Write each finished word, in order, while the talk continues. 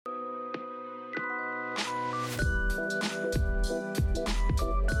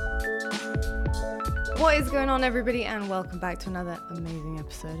What is going on, everybody, and welcome back to another amazing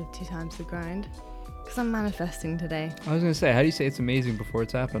episode of 2 Times the Grind. Because I'm manifesting today. I was going to say, how do you say it's amazing before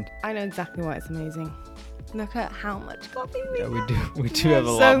it's happened? I know exactly why it's amazing. Look at how much coffee we have. We do have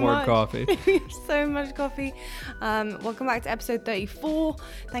a lot more coffee. So much coffee. Welcome back to episode 34.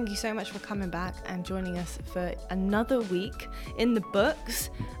 Thank you so much for coming back and joining us for another week in the books.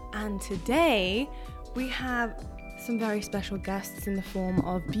 And today we have some very special guests in the form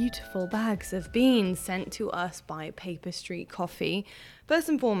of beautiful bags of beans sent to us by Paper Street Coffee. First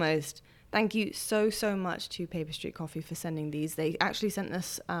and foremost, thank you so much to Paper Street Coffee for sending these. They actually sent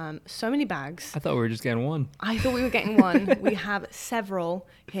us so many bags. I thought we were just getting one. I thought we were getting one. We have several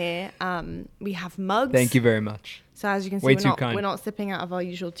here. We have mugs. Thank you very much. So as you can see, we're not sipping out of our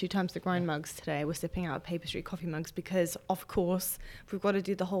usual 2 Times the Grind mugs today. We're sipping out of Paper Street Coffee mugs because, of course, we've got to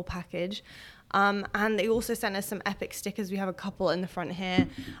do the whole package. And they also sent us some epic stickers. We have a couple in the front here,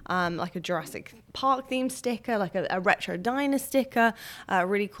 like a Jurassic Park themed sticker, like a retro diner sticker, a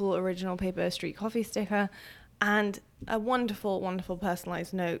really cool original Paper Street Coffee sticker, and a wonderful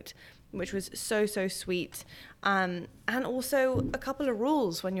personalized note, which was so sweet. And also a couple of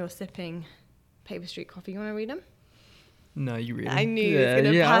rules when you're sipping Paper Street Coffee. You want to read them? No, you read them. I knew you was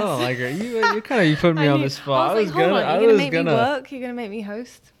gonna pass. I don't like it. You put me on the spot. I was like, hold on, you're gonna make me work. You're gonna make me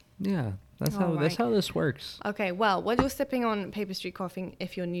host. Yeah. That's how this works. Okay, well, when you're sipping on Paper Street Coffee,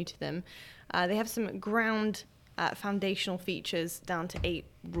 if you're new to them, they have some ground foundational features down to 8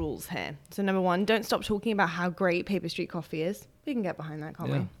 rules here. So number 1, don't stop talking about how great Paper Street Coffee is. We can get behind that,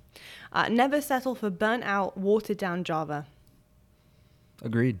 can't we? Never settle for burnt out, watered down Java.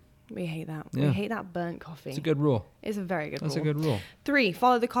 Agreed. We hate that. Yeah. We hate that burnt coffee. It's a good rule. It's a very good rule. That's a good rule. 3,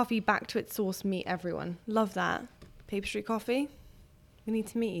 follow the coffee back to its source, meet everyone. Love that. Paper Street Coffee. We need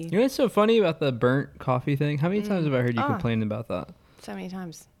to meet you. You know what's so funny about the burnt coffee thing? How many times have I heard you complain about that? So many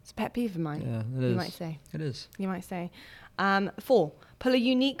times. It's a pet peeve of mine. Yeah, it is. You might say. It is. You might say. 4, pull a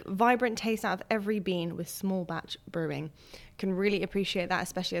unique, vibrant taste out of every bean with small batch brewing. Can really appreciate that,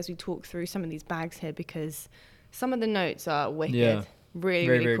 especially as we talk through some of these bags here, because some of the notes are wicked. Yeah.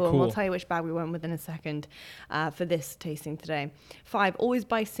 Really cool. And we'll tell you which bag we went with in a second for this tasting today. 5, always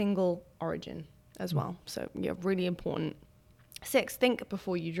buy single origin as well. So, yeah, really important. 6, think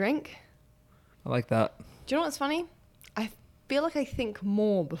before you drink. I like that. Do you know what's funny? I feel like I think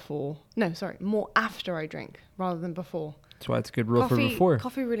more after I drink rather than before. That's why it's a good rule for before.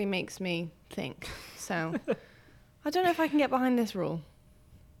 Coffee really makes me think. So I don't know if I can get behind this rule.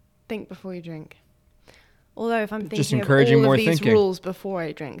 Think before you drink. Although if I'm thinking of all of these rules before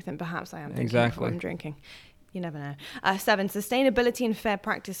I drink, then perhaps I am thinking before I'm drinking. You never know. 7, sustainability and fair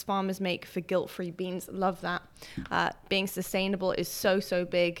practice farmers make for guilt-free beans. Love that. Being sustainable is so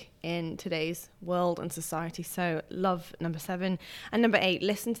big in today's world and society. So love number 7. And number 8,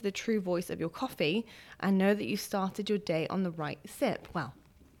 listen to the true voice of your coffee and know that you started your day on the right sip. Well,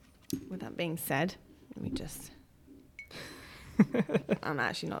 with that being said, let me just... I'm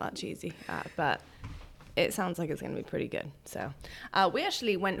actually not that cheesy, but... it sounds like it's going to be pretty good. So we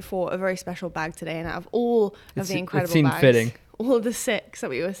actually went for a very special bag today, and out of all of the incredible bags, fitting. All of the 6 that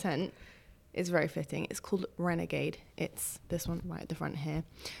we were sent, it's very fitting. It's called Renegade. It's this one right at the front here.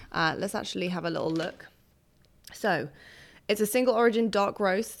 Let's actually have a little look. So it's a single origin dark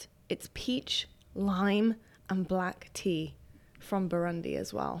roast. It's peach, lime, and black tea from Burundi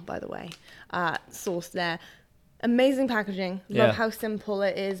as well, by the way. Sourced there. Amazing packaging. Love how simple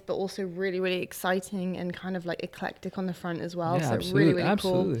it is, but also really exciting and kind of like eclectic on the front as well. Yeah, so absolutely, really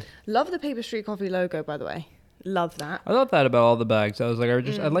cool. Love the Paper Street Coffee logo, by the way. Love that. I thought that about all the bags. I was like, I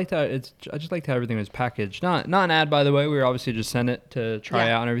just liked how everything was packaged. Not an ad, by the way. We were obviously just sent it to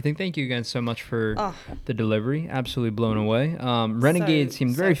try out and everything. Thank you again so much for the delivery. Absolutely blown away. Renegade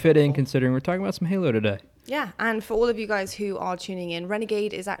seemed very fitting considering we're talking about some Halo today. Yeah, and for all of you guys who are tuning in,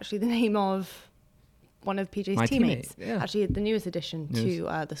 Renegade is actually the name of one of PJ's teammates. Yeah. Actually, the newest addition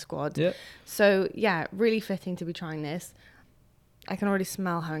to the squad. Yep. So, yeah, really fitting to be trying this. I can already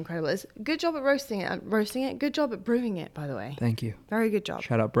smell how incredible it is. Good job at roasting it. Good job at brewing it, by the way. Thank you. Very good job.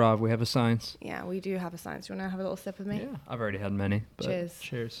 Shout out, Brav. We have a science. Yeah, we do have a science. You want to have a little sip with me? Yeah. I've already had many. But cheers.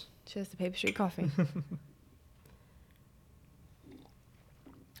 Cheers. Cheers to Paper Street Coffee.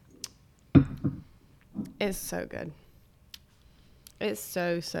 It's so good. It's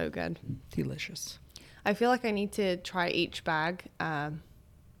so good. Delicious. I feel like I need to try each bag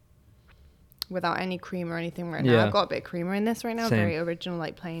without any cream or anything right now. I've got a bit of creamer in this right now. Same. Very original,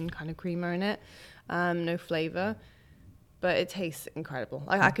 like plain kind of creamer in it. No flavor. But it tastes incredible.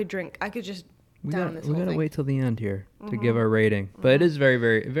 Like I could just down this whole thing. We gotta wait till the end here to give our rating. But it is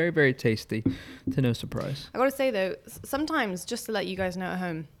very tasty, to no surprise. I gotta say though, sometimes, just to let you guys know at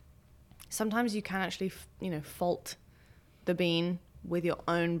home, sometimes you can actually, fault the bean with your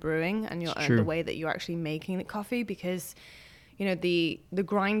own brewing and the way that you're actually making the coffee, because the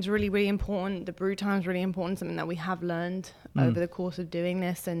grind's really, really important. The brew time's really important, something that we have learned over the course of doing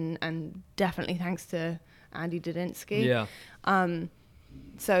this, and definitely thanks to Andy Dudinsky. Yeah.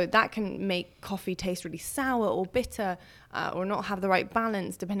 So that can make coffee taste really sour or bitter, or not have the right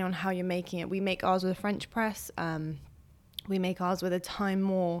balance depending on how you're making it. We make ours with a French press. We make ours with a Time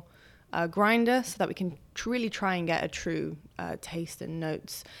More grinder, so that we can really try and get a true taste and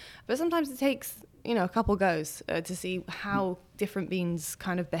notes. But sometimes it takes a couple goes to see how different beans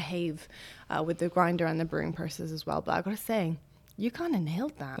kind of behave with the grinder and the brewing process as well. But I gotta say, you kind of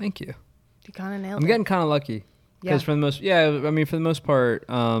nailed that. Thank you. You kind of nailed it. I'm getting kind of lucky. Because for the most part,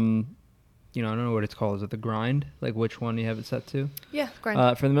 I don't know what it's called. Is it the grind? Like which one you have it set to? Yeah,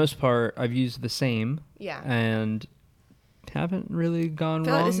 grind. For the most part, I've used the same. Yeah. And haven't really gone I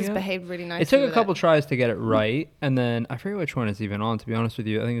feel wrong like this yet. has behaved really nicely. It took a couple tries to get it right, and then I forget which one it's even on, to be honest with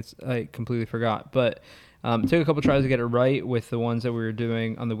you. I completely forgot. But it took a couple tries to get it right with the ones that we were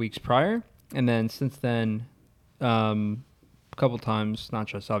doing on the weeks prior. And then since then, a couple times, not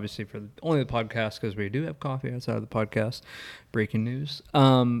just obviously for only the podcast, because we do have coffee outside of the podcast. Breaking news.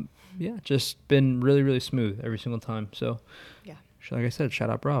 Just been really, really smooth every single time. So, yeah, like I said, shout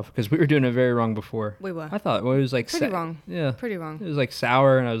out Brav, because we were doing it very wrong before. We were. I thought it was like pretty wrong. Yeah, pretty wrong. It was like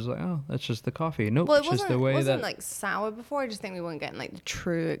sour, and I was like, oh, that's just the coffee. Nope, well, it's just the way wasn't like sour before. I just think we weren't getting like the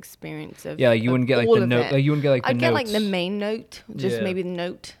true experience of. Yeah, like you wouldn't get like the note. Like you wouldn't get like the notes. I'd get like the main note, just maybe the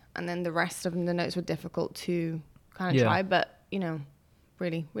note, and then the rest of the notes were difficult to kind of try. But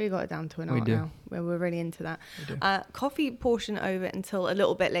really got it down to an art now. We're really into that. Coffee portion over until a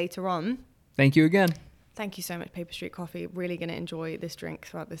little bit later on. Thank you again. Thank you so much, Paper Street Coffee. Really going to enjoy this drink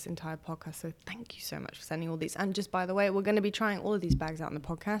throughout this entire podcast. So thank you so much for sending all these. And just by the way, we're going to be trying all of these bags out in the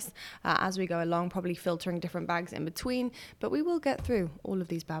podcast as we go along, probably filtering different bags in between. But we will get through all of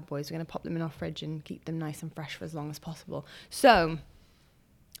these bad boys. We're going to pop them in our fridge and keep them nice and fresh for as long as possible. So,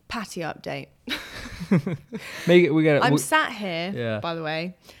 patio update. I'm sat here, by the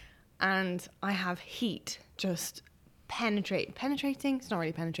way, and I have heat just penetrating. It's not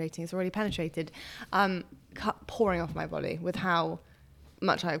really penetrating. It's already penetrated. Pouring off my body with how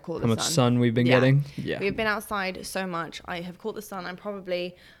much I have caught the sun. How much sun we've been getting. Yeah. We've been outside so much. I have caught the sun. I'm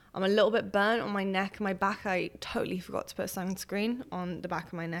a little bit burnt on my neck and my back. I totally forgot to put sunscreen on the back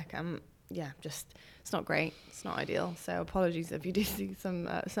of my neck. It's not great. It's not ideal. So apologies if you do see some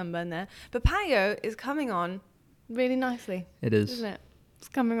sunburn there. But patio is coming on really nicely. It is. Isn't it? It's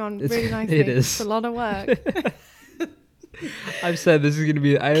coming on really nicely. It is. It's a lot of work. I've said this is going to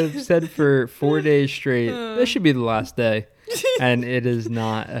be, I have said for 4 days straight, this should be the last day. And it is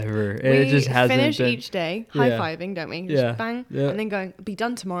not ever. It just hasn't been. We finish each day high-fiving, don't we? Just bang. Yeah. And then going, be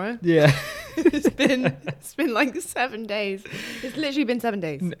done tomorrow. Yeah. It's been like 7 days. It's literally been 7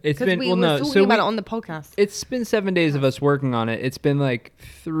 days. It's been, we were talking about it on the podcast. It's been 7 days of us working on it. It's been like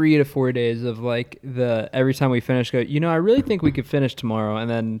 3 to 4 days of like every time we finish, go, I really think we could finish tomorrow. And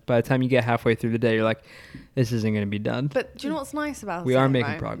then by the time you get halfway through the day, you're like, this isn't going to be done. But do you know what's nice about it? We are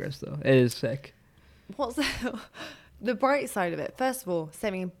making progress though. It is sick. What's the bright side of it? First of all,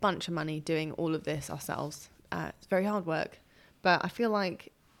 saving a bunch of money doing all of this ourselves. It's very hard work, but I feel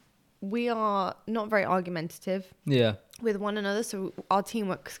like we are not very argumentative with one another. So our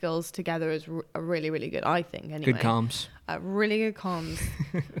teamwork skills together are really, really good, I think. Anyway. Good comms. Really good comms.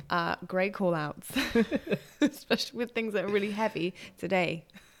 Great call outs, especially with things that are really heavy today.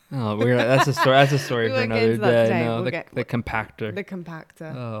 Oh, that's a story. That's a story for another day. No, the compactor. The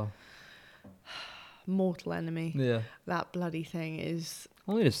compactor. Oh. Mortal enemy. Yeah. That bloody thing is...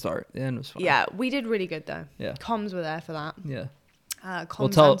 Only to start. The end was fine. Yeah, we did really good though. Yeah. Comms were there for that. Yeah. We'll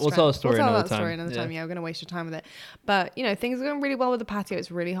tell a story another time. Yeah, we're going to waste your time with it. But, things are going really well with the patio.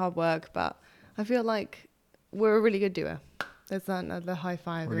 It's really hard work, but I feel like we're a really good duo. There's another high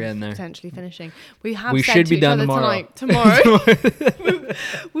five. We're getting there. Potentially finishing. We said should be done tomorrow.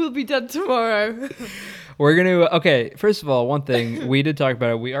 We'll be done tomorrow. We're going to, okay, first of all, one thing, we did talk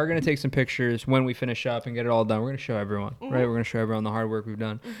about it. We are going to take some pictures when we finish up and get it all done. We're going to show everyone, right? We're going to show everyone the hard work we've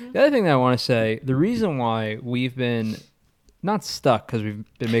done. The other thing that I want to say, the reason why we've been not stuck because we've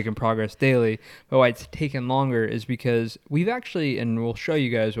been making progress daily, but why it's taken longer is because we've actually, and we'll show you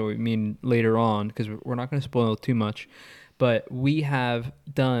guys what we mean later on because we're not going to spoil too much, but we have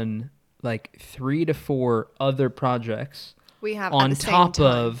done like 3 to 4 other projects. We have on top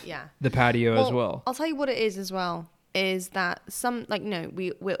of the patio as well. I'll tell you what it is as well, is that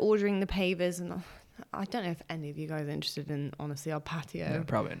we're ordering the pavers, and I don't know if any of you guys are interested in, honestly, our patio. Yeah,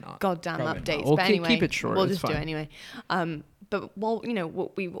 probably not. Goddamn probably updates. Not. We'll but anyway, keep it short. We'll just do it anyway. But while,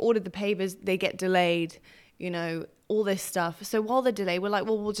 we've ordered the pavers, they get delayed, all this stuff. So while they're delayed, we're like,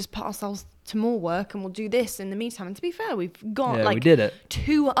 well, we'll just put ourselves to more work and we'll do this in the meantime. And to be fair, we've got we did it.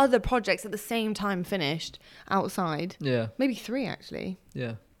 2 other projects at the same time finished outside. Yeah. Maybe 3 actually.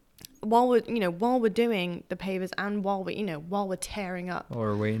 Yeah. While we're doing the pavers and while we're tearing up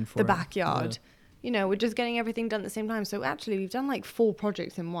or waiting for the backyard, we're just getting everything done at the same time. So actually we've done like 4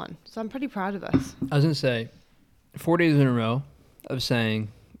 projects in one. So I'm pretty proud of us. I was going to say 4 days in a row of saying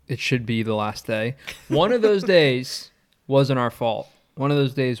it should be the last day. One of those days wasn't our fault. One of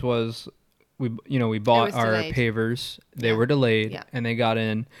those days was we bought our pavers. They were delayed and they got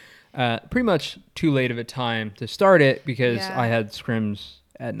in pretty much too late of a time to start it because I had scrims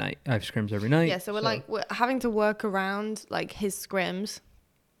at night. I have scrims every night. Yeah, so we're having to work around like his scrims.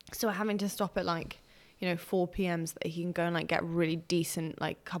 So we're having to stop at 4 p.m. so that he can go and get really decent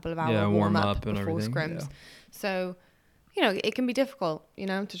couple of hour warm up and before everything. Scrims. Yeah. So, it can be difficult,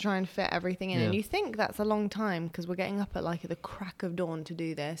 to try and fit everything in. Yeah. And you think that's a long time because we're getting up at the crack of dawn to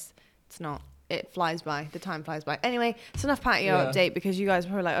do this. It's not. It flies by. The time flies by. Anyway, it's enough patio update because you guys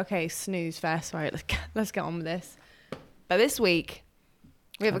were like, okay, snooze fest. Right, let's get on with this. But this week,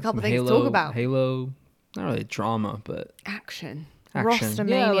 we have a couple things to talk about. Halo, not really drama, but action. Rostermania.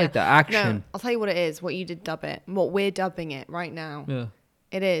 Yeah, I like the action. No, I'll tell you what it is, what you did dub it, what we're dubbing it right now. Yeah.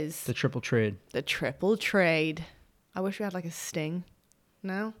 It is the triple trade. The triple trade. I wish we had a sting.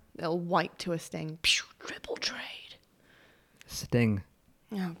 No? It'll wipe to a sting. Pew, triple trade. Sting.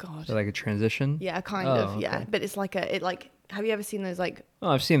 Oh god. So a transition? Yeah, kind of, okay. Yeah. But it's have you ever seen those Oh,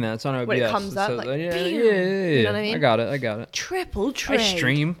 I've seen that. It's on OBS. When it comes up yeah. You know what I mean? I got it. Triple trade. I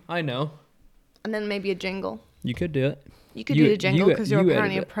stream. I know. And then maybe a jingle. You could do it. You could do the jingle because you're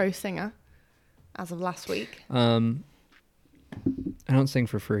apparently a pro singer as of last week. I don't sing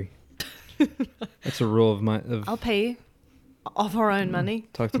for free. That's a rule of my. I'll pay you off our own money.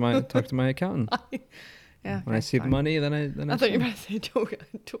 Talk to my accountant. Yeah. When I see the money, then I thought you were about to say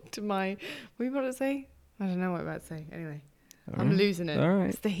talk to my. What are you about to say? I don't know what I'm about to say. Anyway. I'm losing it. All right.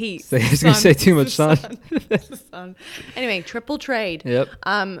 It's the heat. I was going to say too much sun. It's the sun. Anyway, triple trade. Yep.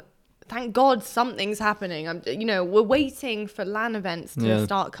 Thank God something's happening. We're waiting for LAN events to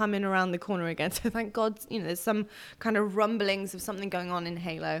start coming around the corner again. So thank God, there's some kind of rumblings of something going on in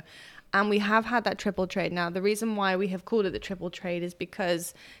Halo. And we have had that triple trade. Now, the reason why we have called it the triple trade is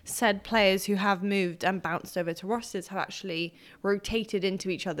because said players who have moved and bounced over to rosters have actually rotated into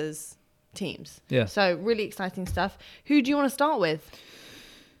each other's teams. Yeah. So really exciting stuff. Who do you want to start with?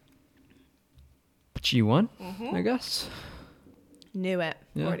 G1, I guess. Knew it.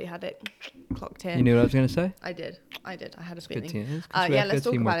 Yeah. Already had it clocked in. You knew what I was going to say? I did. I had a feeling. Let's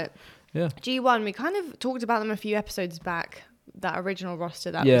talk about it. Yeah. G1, we kind of talked about them a few episodes back, that original roster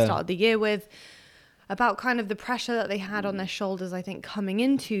that we started the year with, about kind of the pressure that they had on their shoulders, I think, coming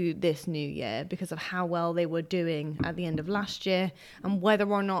into this new year because of how well they were doing at the end of last year and whether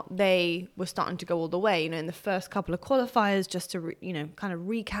or not they were starting to go all the way, in the first couple of qualifiers, just to, kind of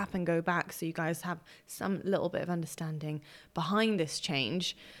recap and go back so you guys have some little bit of understanding behind this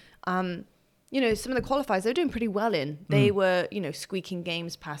change. Some of the qualifiers they were doing pretty well in. They were, squeaking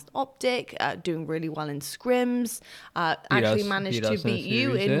games past Optic, doing really well in scrims, actually managed to beat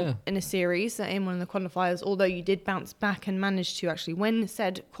you in a series, in one of the qualifiers, although you did bounce back and manage to actually win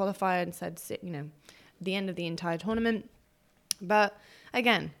said qualifier and said, the end of the entire tournament. But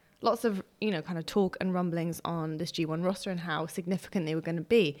again, lots of, kind of talk and rumblings on this G1 roster and how significant they were going to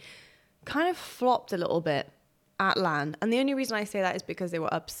be. Kind of flopped a little bit at LAN. And the only reason I say that is because they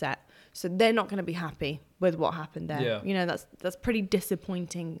were upset. So they're not going to be happy with what happened there. Yeah. That's pretty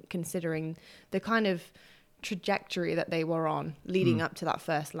disappointing considering the kind of trajectory that they were on leading up to that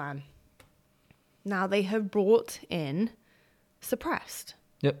first LAN. Now they have brought in Suppressed.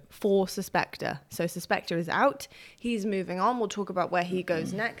 Yep. For Suspector. So Suspector is out. He's moving on. We'll talk about where he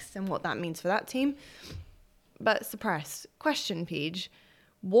goes next and what that means for that team. But Suppressed. Question, Peach.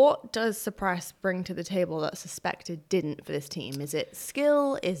 What does Suppress bring to the table that Suspected didn't for this team? Is it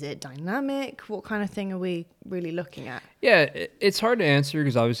skill? Is it dynamic? What kind of thing are we really looking at? Yeah, it's hard to answer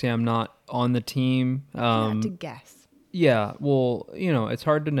because obviously I'm not on the team. You have to guess. Yeah, well, it's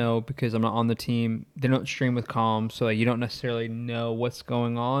hard to know because I'm not on the team. They don't stream with comms, so you don't necessarily know what's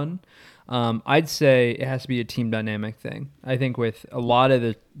going on. I'd say it has to be a team dynamic thing. I think with a lot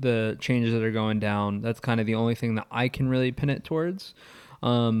of the changes that are going down, that's kind of the only thing that I can really pin it towards.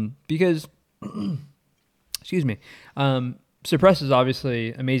 Because, excuse me, Suppress is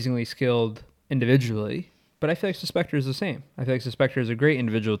obviously amazingly skilled individually, But I feel like Suspector is the same. I feel like Suspector is a great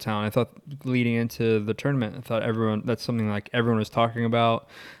individual talent. I thought leading into the tournament, I thought that's something like everyone was talking about.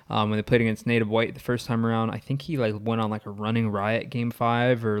 When they played against Native White the first time around, I think he like went on like a running riot game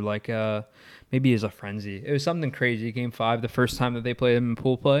 5 or like maybe as a frenzy. It was something crazy game 5 the first time that they played him in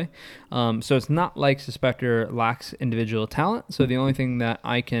pool play. So it's not like Suspector lacks individual talent. So the only thing that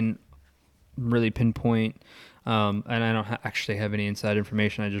I can really pinpoint, and I don't actually have any inside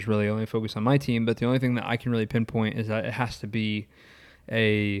information. I just really only focus on my team. But the only thing that I can really pinpoint is that it has to be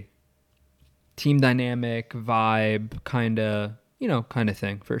a team dynamic vibe kind of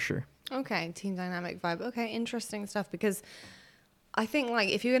thing for sure. Okay, team dynamic vibe. Okay, interesting stuff, because I think like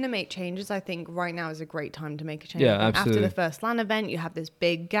if you're going to make changes, I think right now is a great time to make a change. Yeah, absolutely. After the first LAN event, you have this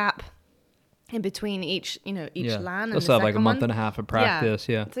big gap in between each LAN and the second also have like a month and a half of practice.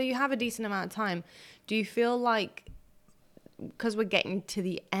 Yeah. So you have a decent amount of time. Do you feel like, because we're getting to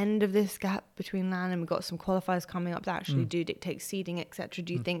the end of this gap between LAN and we've got some qualifiers coming up that actually do dictate seeding, etc.,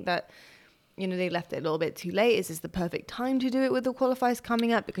 do you think that they left it a little bit too late? Is this the perfect time to do it with the qualifiers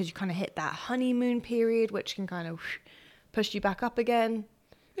coming up, because you kind of hit that honeymoon period, which can kind of push you back up again?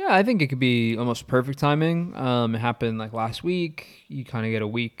 Yeah, I think it could be almost perfect timing. It happened like last week. You kind of get a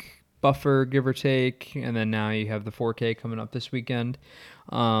week buffer, give or take, and then now you have the 4K coming up this weekend.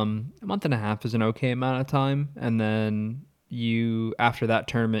 A month and a half is an okay amount of time, and then after that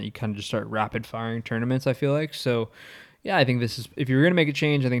tournament, you kind of just start rapid firing tournaments, I feel like. So yeah, I think this is, if you're going to make a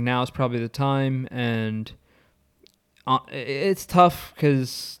change, I think now is probably the time. And it's tough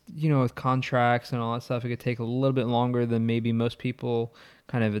because, with contracts and all that stuff, it could take a little bit longer than maybe most people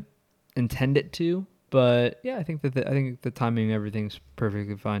kind of intend it to. But yeah, I think the timing and everything's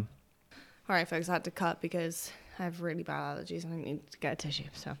perfectly fine. All right, folks, I had to cut because I have really bad allergies and I need to get a tissue.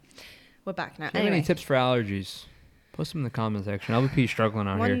 So we're back now. Do you have any tips for allergies? Post them in the comment section. I'll be struggling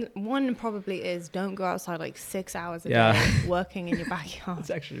out here. One probably is don't go outside like 6 hours a day working in your backyard. That's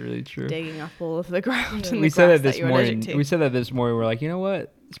actually really true. Digging up all of the ground and we the said grass that this morning. We said that this morning. We're like, you know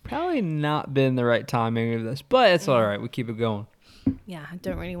what? It's probably not been the right timing of this, but it's all right. We keep it going. Yeah, I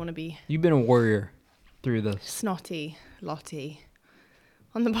don't really want to be. You've been a warrior through this. Snotty Lottie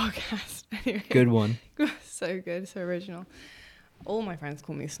on the podcast. Anyway. Good one. So good, so original. All my friends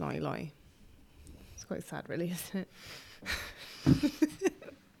call me Snotty Lottie. It's quite sad, really, isn't it?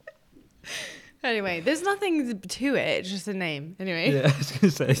 Anyway, there's nothing to it. It's just a name. Anyway. Yeah, I was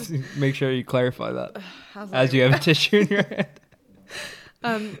going to say, make sure you clarify that as you have a tissue in your head.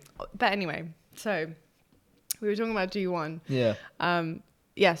 But anyway, so we were talking about G1. Yeah.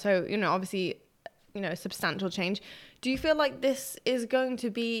 Yeah, so, obviously, a substantial change. Do you feel like this is going to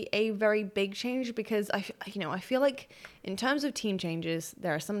be a very big change? Because I feel like in terms of team changes,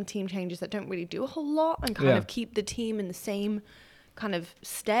 there are some team changes that don't really do a whole lot and kind of keep the team in the same kind of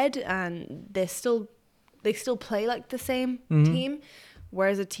stead, and they still play like the same team.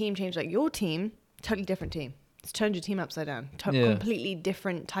 Whereas a team change like your team, totally different team. It's turned your team upside down. Completely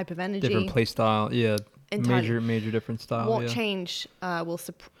different type of energy. Different play style. Yeah. Entirely. Major different style. What change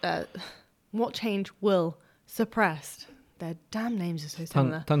what change will suppress? Their damn names are so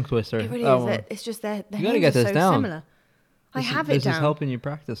similar. Tongue twister. It really is. It's just their you gotta get names this are so down. similar. I have it down. This is helping you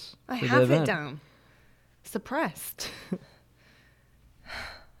practice. I have it down. Suppressed. I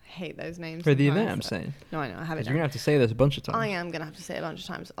hate those names. For the event, I'm saying. No, I know. I have it down. You're going to have to say this a bunch of times. I am going to have to say it a bunch of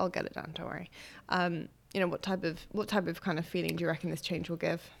times. I'll get it down. Don't worry. What type of kind of feeling do you reckon this change will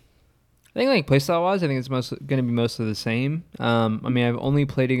give? I think like playstyle wise, I think it's going to be mostly the same. I've only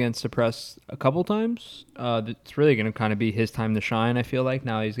played against Suppress a couple times. It's really going to kind of be his time to shine, I feel like.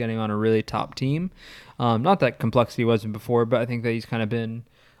 Now he's getting on a really top team. Not that Complexity wasn't before, but I think that he's kind of been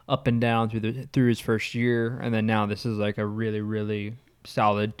up and down through his first year. And then now this is like a really, really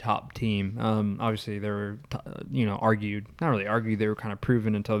solid top team. Obviously, they were, not really argued. They were kind of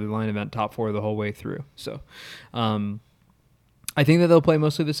proven until the line event top 4 the whole way through. So, I think that they'll play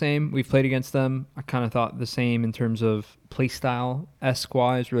mostly the same. We've played against them. I kind of thought the same in terms of play style.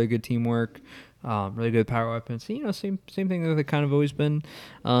 S-wise, really good teamwork, really good power weapons. Same thing that they've kind of always been.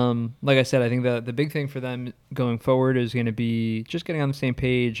 Like I said, I think the big thing for them going forward is going to be just getting on the same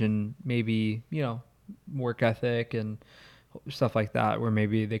page and maybe, work ethic and stuff like that, where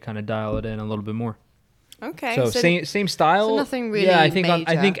maybe they kind of dial it in a little bit more. Okay. So same style. So nothing really. Yeah, I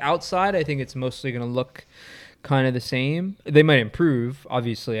think outside, I think it's mostly going to look kind of the same. They might improve,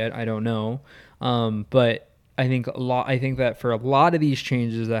 obviously. I don't know, but I think that for a lot of these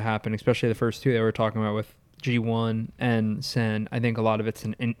changes that happen, especially the first two that we're talking about with G1 and Sen, I think a lot of it's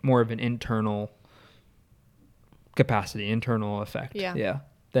more of an internal capacity, internal effect. Yeah.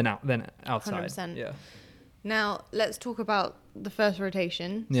 Than outside. 100%. Yeah. Now let's talk about the first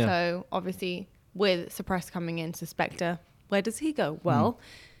rotation. Yeah. So obviously with Suppress coming in, Suspector, where does he go? Well,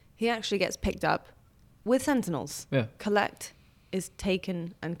 he actually gets picked up with Sentinels. Yeah. Collect is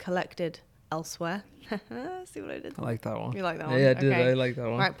taken and collected elsewhere. See what I did? I like that one. You like that one? Yeah, I did. I like that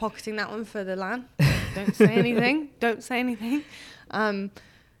one. Right, pocketing that one for the LAN. Don't say anything. Don't say anything.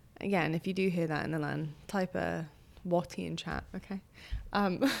 Again, if you do hear that in the LAN, type a Watty in chat, okay?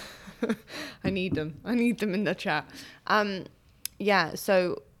 I need them. I need them in the chat. Yeah,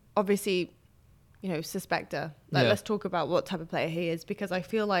 so obviously, you know, Suspector. Let's talk about what type of player he is, because I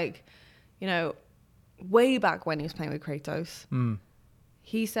feel like, you know, way back when he was playing with Kratos,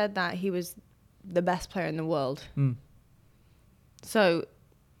 he said that he was the best player in the world. So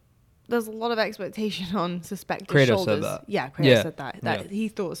there's a lot of expectation on Suspector's shoulders. Said that. Yeah, Kratos said that he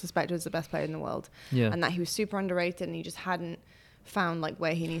thought Suspector was the best player in the world, and that he was super underrated, and he just hadn't found like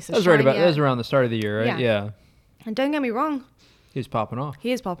where he needs to shine that was around the start of the year, right? Yeah. And don't get me wrong, he's popping off.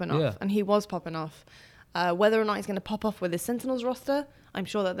 He is popping off, and he was popping off. Whether or not he's going to pop off with his Sentinels roster, I'm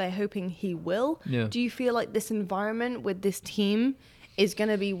sure that they're hoping he will. Yeah. Do you feel like this environment with this team is going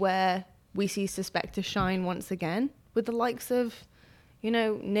to be where we see Suspector shine once again with the likes of, you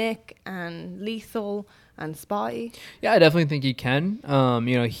know, Nick and Lethal and Spy? Yeah, I definitely think he can.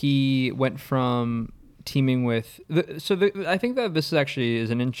 You know, he went from teaming with... I think that this actually is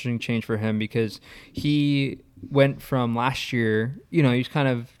an interesting change for him, because he went from last year, you know, he's kind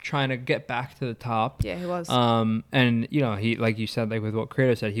of trying to get back to the top. Yeah, he was. And, you know, he, like you said, like with what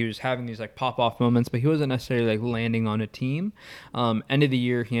Kratos said, he was having these like pop-off moments, but he wasn't necessarily like landing on a team. End of the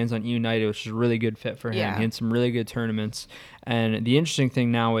year, he ends on United, which is a really good fit for him. Yeah. He had some really good tournaments. And the interesting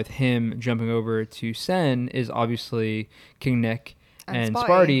thing now with him jumping over to Sen is obviously King Nick and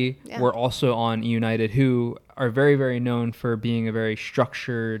Sparty were also on United, who are very, very known for being a very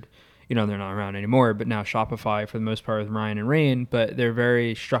structured... You know, they're not around anymore, but now Shopify for the most part with Ryan and Rain, but they're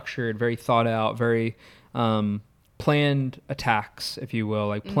very structured, very thought out, very planned attacks, if you will,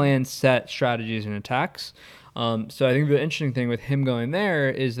 like planned set strategies and attacks. So I think the interesting thing with him going there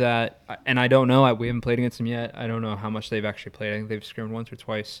is that, and I don't know, we haven't played against him yet. I don't know how much they've actually played. I think they've scrimmed once or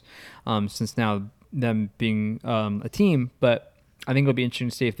twice since now them being a team, but I think it'll be interesting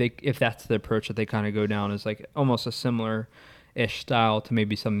to see if that's the approach that they kind of go down, is like almost a similar-ish style to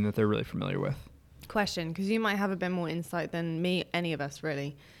maybe something that they're really familiar with. Question, because you might have a bit more insight than me, any of us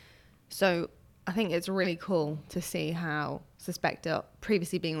really. So I think it's really cool to see how Suspector,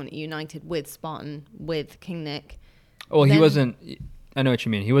 previously being on United with Spartan, with King Nick. Well, he wasn't. I know what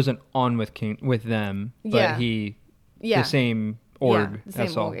you mean. He wasn't on with them, but the same org.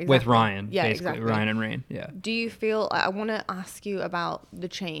 That's all. Exactly. With Ryan, basically. Exactly. Ryan and Rain. Yeah. Do you feel? I want to ask you about the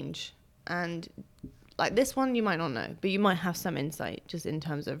change, and like this one, you might not know, but you might have some insight just in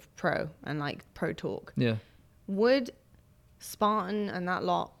terms of pro and like pro talk. Yeah. Would Spartan and that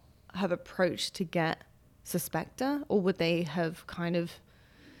lot have approached to get Suspector, or would they have kind of?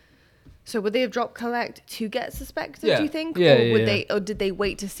 So would they have dropped Collect to get Suspector? Do you think, or did they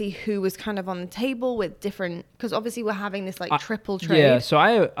wait to see who was kind of on the table with different? Because obviously we're having this like triple trade. Yeah. So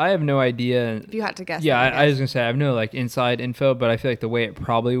I have no idea. If you had to guess. Yeah, I was gonna say I have no like inside info, but I feel like the way it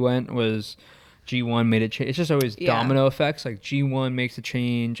probably went was G1 made a change. It's just always domino effects. Like G1 makes a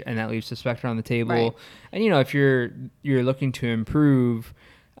change, and that leaves Suspector on the table. Right. And you know, if you're looking to improve,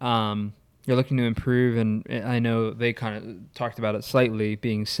 and I know they kind of talked about it slightly.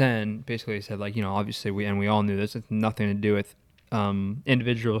 Being Sen, basically said like, you know, obviously we all knew this. It's nothing to do with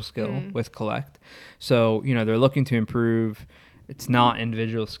individual skill with Collect. So you know, they're looking to improve. It's not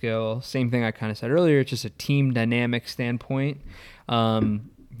individual skill. Same thing I kind of said earlier. It's just a team dynamic standpoint.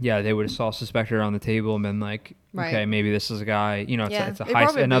 Yeah, they would have saw Suspector on the table and been like, okay, maybe this is a guy, you know, it's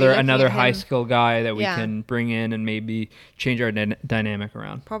another high skill guy that we can bring in and maybe change our dynamic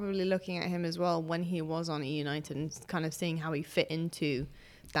around. Probably looking at him as well when he was on United and kind of seeing how he fit into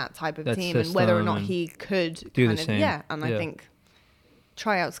that type of team and whether or not he could do the same. Yeah, and I think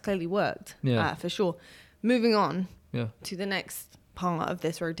tryouts clearly worked for sure. Moving on to the next part of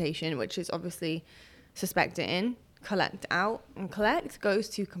this rotation, which is obviously Suspector in, Collect out, and Collect goes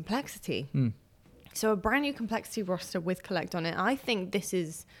to Complexity. So a brand new Complexity roster with Collect on it. I think this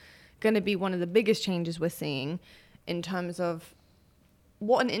is going to be one of the biggest changes we're seeing in terms of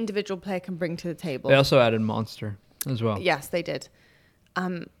what an individual player can bring to the table. They also added Monster as well. Yes, they did.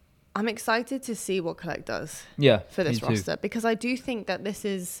 I'm excited to see what Collect does for this roster, because I do think that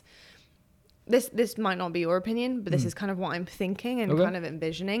this might not be your opinion, but this is kind of what I'm thinking and kind of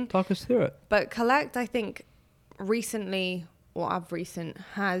envisioning. Talk us through it. But Collect, I think,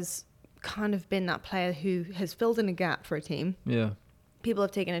 has kind of been that player who has filled in a gap for a team. Yeah. People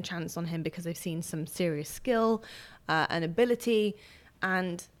have taken a chance on him because they've seen some serious skill and ability,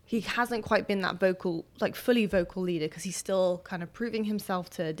 and he hasn't quite been that vocal, like fully vocal leader, because he's still kind of proving himself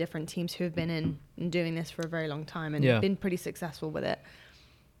to different teams who have been in and doing this for a very long time and been pretty successful with it.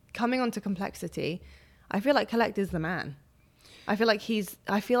 Coming on to complexity, I feel like Collect is the man. I feel like he is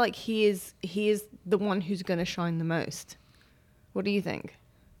the one who's going to shine the most. What do you think?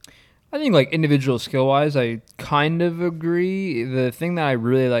 I think like individual skill wise, I kind of agree. The thing that I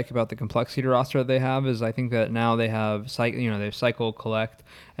really like about the complexity roster that they have is I think that now they have they have Cycle, Collect,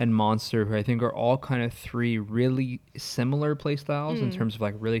 and Monster, who I think are all kind of three really similar play styles in terms of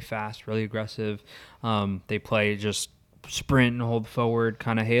like really fast, really aggressive. They play just sprint and hold forward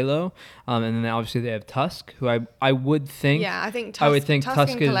kind of Halo, and then obviously they have Tusk, who I would think I think Tusk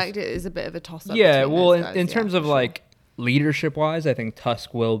and Collect is a bit of a toss up. Yeah, well, in terms of like leadership wise, I think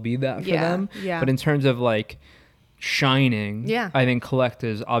Tusk will be that for them. Yeah. But in terms of like shining, I think Collect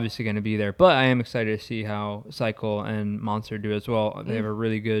is obviously going to be there. But I am excited to see how Cycle and Monster do as well. They have a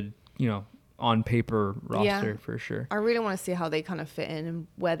really good, on paper roster for sure. I really want to see how they kind of fit in and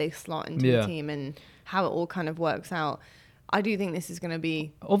where they slot into the team and how it all kind of works out. I do think this is going to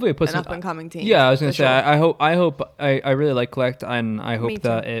be an up and coming team. Yeah, I was going to say, I really like Collect, and I hope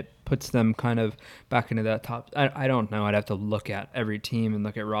that it puts them kind of back into that top. I don't know. I'd have to look at every team and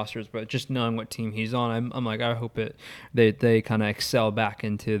look at rosters, but just knowing what team he's on, I'm like, I hope they kind of excel back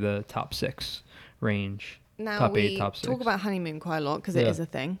into the top 6 range. Now top 8, top 6. Talk about honeymoon quite a lot because it is a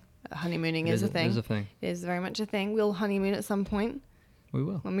thing. Honeymooning is a thing. It is a thing. It is very much a thing. We'll honeymoon at some point. We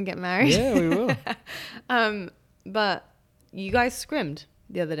will. When we get married. Yeah, we will. But you guys scrimmed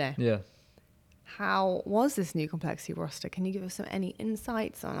the other day. Yeah. How was this new complexity roster? Can you give us any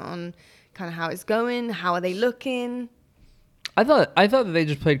insights on kind of how it's going? How are they looking? I thought that they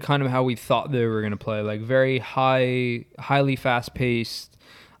just played kind of how we thought they were going to play, like very highly fast-paced,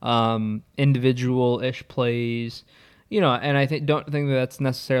 individual-ish plays, and I don't think that that's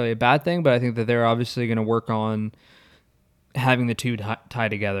necessarily a bad thing, but I think that they're obviously going to work on having the two tie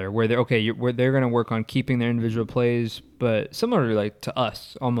together, where they're going to work on keeping their individual plays, but similarly like to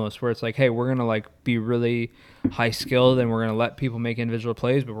us almost, where it's like, hey, we're going to like be really high skilled and we're going to let people make individual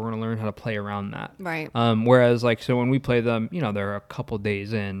plays, but we're going to learn how to play around that. Right. Whereas like, so when we play them, they're a couple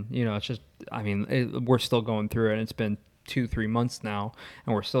days in, it's just, we're still going through it, and it's been 2-3 months now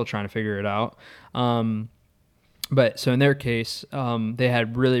and we're still trying to figure it out. But so in their case, they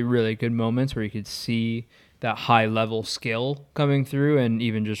had really, really good moments where you could see that high level skill coming through and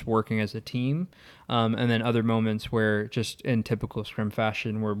even just working as a team. And then other moments where just in typical scrim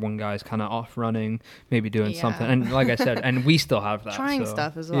fashion where one guy's kind of off running, maybe doing something. And like I said, and we still have that. Trying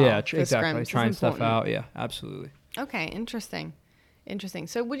stuff as well. Yeah, exactly. Trying stuff out. Yeah, absolutely. Okay, interesting.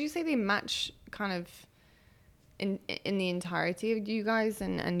 So would you say they match kind of in the entirety of you guys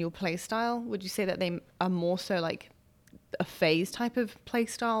and your play style? Would you say that they are more so like a phase type of play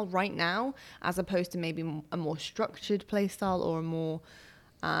style right now, as opposed to maybe a more structured play style or a more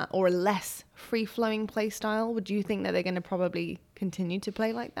or a less free flowing play style? Would you think that they're going to probably continue to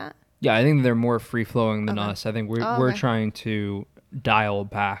play like that? Yeah, I think they're more free flowing than us. I think we're trying to dial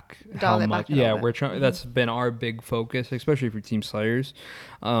back how much. Yeah, we're trying. Mm-hmm. That's been our big focus, especially for Team Slayers.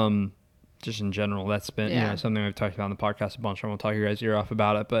 Just in general, that's been something we've talked about on the podcast a bunch. I won't talk your guys' ear off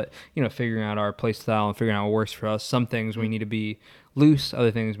about it, but figuring out our play style and figuring out what works for us. Some things we need to be loose, other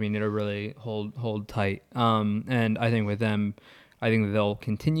things we need to really hold tight. And I think with them, I think they'll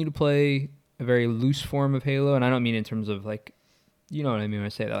continue to play a very loose form of Halo, and I don't mean in terms of like, you know what I mean when I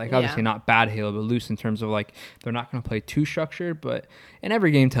say that. Like obviously not bad Halo, but loose in terms of like they're not going to play too structured, but in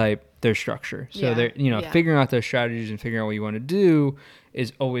every game type there's structure. So they're figuring out their strategies and figuring out what you want to do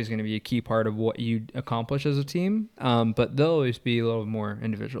is always going to be a key part of what you accomplish as a team. But they'll always be a little more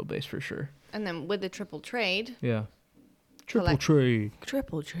individual based for sure. And then with the triple trade. Yeah. Triple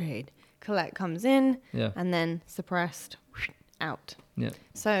trade. Collect comes in and then suppressed out. Yeah.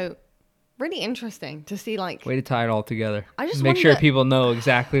 So really interesting to see, like, way to tie it all together. I just make sure people know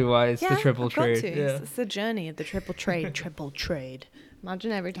exactly why it's the triple trade. Yeah. It's the journey of the triple trade. Triple trade.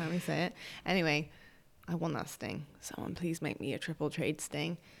 Imagine every time we say it. Anyway, I want that sting. Someone please make me a triple trade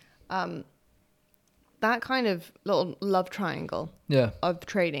sting. That kind of little love triangle of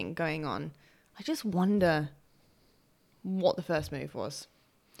trading going on. I just wonder what the first move was.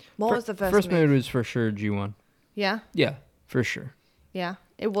 What was the first move? Was for sure G1. Yeah? Yeah, for sure. Yeah.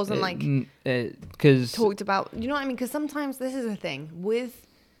 It wasn't because talked about, you know what I mean? Because sometimes this is a thing with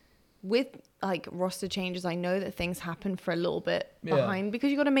like roster changes. I know that things happen for a little bit behind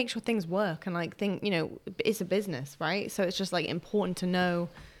because you got to make sure things work and like it's a business, right? So it's just like important to know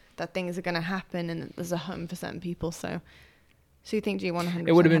that things are going to happen and that there's a home for certain people. So So you think G1 100%?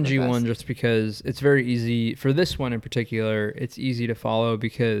 It would have been G1 just because it's very easy. For this one in particular, it's easy to follow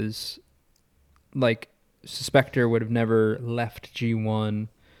because, like, Suspector would have never left G1.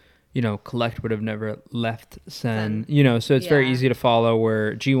 Collect would have never left Sen. So it's very easy to follow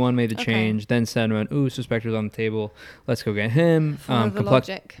where G1 made the change, then Sen went, ooh, Suspector's on the table. Let's go get him.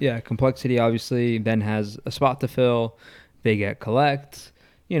 Logic. Yeah, Complexity obviously then has a spot to fill. They get Collect.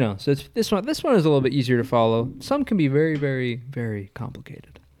 So it's this one is a little bit easier to follow. Some can be very, very, very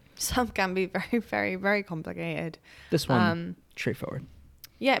complicated. Some can be very, very, very complicated. This one, straightforward.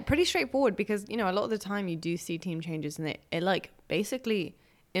 Yeah, pretty straightforward because, a lot of the time you do see team changes and it like basically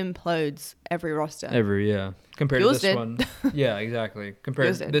implodes every roster. Compared to this one. Yeah, exactly.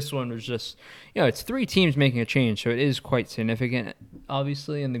 Compared to this one was just, it's 3 teams making a change. So it is quite significant,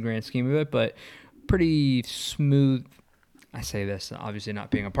 obviously, in the grand scheme of it, but pretty smooth. I say this, obviously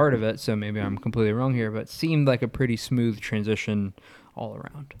not being a part of it, so maybe I'm completely wrong here, but it seemed like a pretty smooth transition all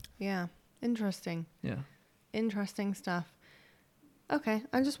around. Yeah. Interesting. Yeah. Interesting stuff. Okay.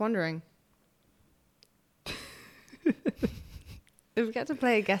 I'm just wondering. If we get to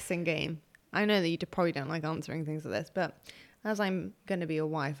play a guessing game, I know that you probably don't like answering things like this, but as I'm going to be your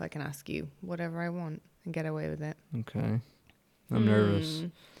wife, I can ask you whatever I want and get away with it. Okay. I'm nervous.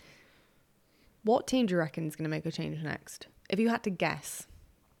 What team do you reckon is going to make a change next? If you had to guess.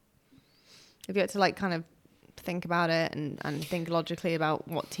 If you had to like kind of think about it and think logically about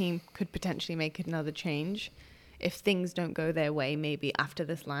what team could potentially make another change if things don't go their way maybe after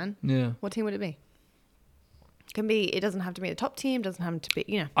this LAN. Yeah. What team would it be? It doesn't have to be the top team, doesn't have to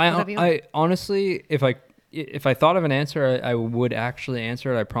be, I honestly, if I thought of an answer, I would actually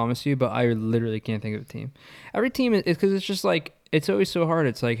answer it, I promise you, but I literally can't think of a team. Every team is because it's just like, it's always so hard.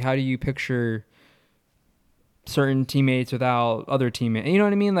 It's like, how do you picture certain teammates without other teammates? You know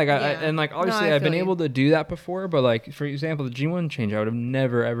what I mean? Like, obviously I've been able to do that before, but like, for example, the G1 change, I would have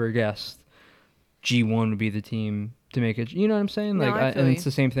never ever guessed G1 would be the team to make it. You know what I'm saying? Like, and it's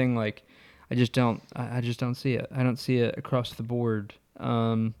the same thing. Like, I just don't see it. I don't see it across the board.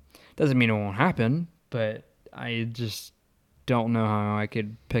 Doesn't mean it won't happen, but I just don't know how I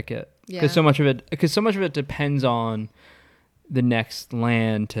could pick it. Because so much of it depends on the next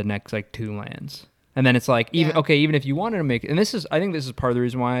LAN to next like 2 LANs. And then it's like, even if you wanted to make it, and I think this is part of the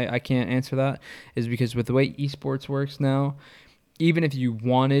reason why I can't answer that, is because with the way esports works now, even if you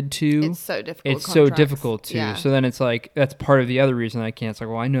wanted to, it's so difficult to. Yeah. So then it's like, that's part of the other reason I can't. It's like,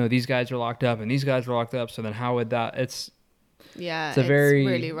 well, I know these guys are locked up and these guys are locked up. So then how would that, it's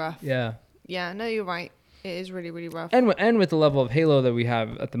really rough. Yeah. Yeah, no, you're right. It is really, really rough. And with the level of Halo that we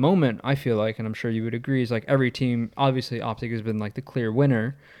have at the moment, I feel like, and I'm sure you would agree, is like every team, obviously Optic has been like the clear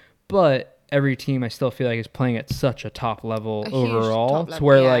winner, but every team I still feel like is playing at such a top level overall. To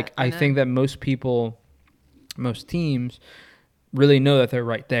where like, I think that most teams really know that they're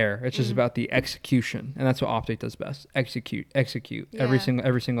right there. It's just about the execution, and that's what Optic does best. Execute every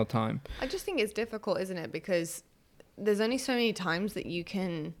single time. I just think it's difficult, isn't it? Because there's only so many times that you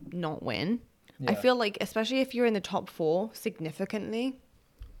can not win. Yeah. I feel like, especially if you're in the top 4 significantly,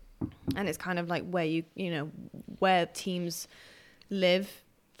 and it's kind of like where where teams live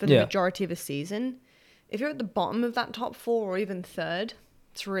for the majority of a season. If you're at the bottom of that top 4 or even third,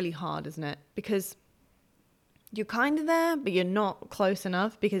 it's really hard, isn't it? Because you're kind of there, but you're not close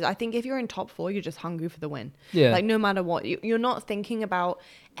enough. Because I think if you're in top 4, you're just hungry for the win. Yeah. Like, no matter what, you're not thinking about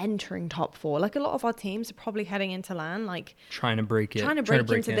entering top 4. Like, a lot of our teams are probably heading into LAN, like trying to break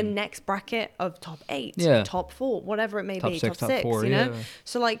into the next bracket of top 8, top 4, whatever it may be, top 6, 4, you know?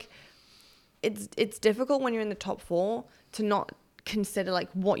 So like, it's difficult when you're in the top 4 to not consider like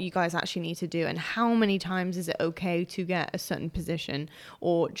what you guys actually need to do and how many times is it okay to get a certain position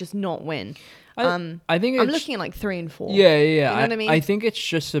or just not win. I think I'm looking at like 3 and 4. Yeah. You know what I mean? I think it's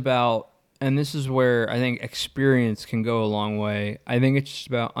just about, and this is where I think experience can go a long way. I think it's just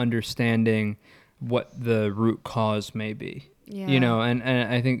about understanding what the root cause may be. Yeah. And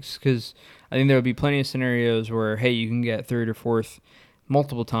I think because I think there would be plenty of scenarios where, hey, you can get 3rd or 4th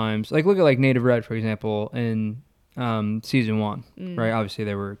multiple times. Like, look at like Native Red, for example, in season 1, right? Obviously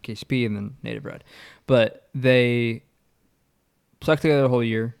they were KCP and then Native Red, but they stuck together the whole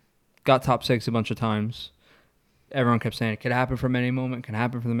year, got top 6 a bunch of times. Everyone kept saying it could happen from any moment,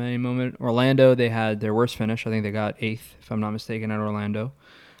 Orlando, they had their worst finish. I think they got 8th, if I'm not mistaken, at Orlando.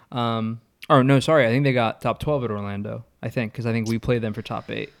 I think they got top 12 at Orlando, I think, because I think we played them for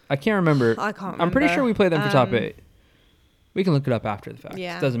top 8. I can't remember. I'm pretty sure we played them for top 8. We can look it up after the fact.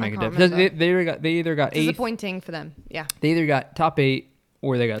 Yeah, it doesn't make a difference. They either got 8th. Disappointing for them. Yeah. They either got top 8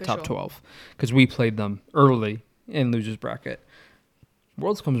 or they got top 12 because we played them early in losers bracket.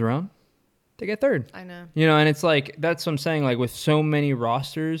 Worlds comes around, they get third. I know. And it's like, that's what I'm saying. Like with so many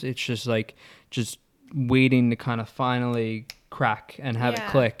rosters, it's just like, just waiting to kind of finally crack and have it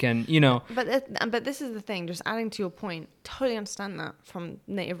click. And, But this is the thing, just adding to your point, totally understand that from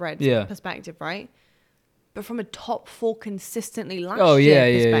Native Red's perspective, right? But from a top 4 consistently last year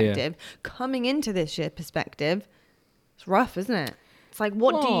perspective, coming into this year perspective, it's rough, isn't it? It's like,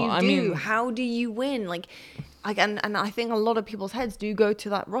 what do you do? How do you win? Like, and I think a lot of people's heads do go to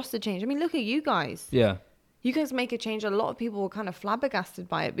that roster change. I mean, look at you guys. Yeah. You guys make a change. A lot of people were kind of flabbergasted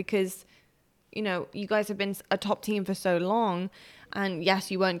by it because, you guys have been a top team for so long. And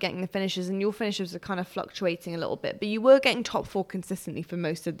yes, you weren't getting the finishes, and your finishes are kind of fluctuating a little bit, but you were getting top 4 consistently for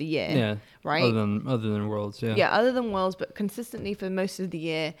most of the year. Yeah. Right. Other than Worlds. Yeah. Yeah. Other than Worlds, but consistently for most of the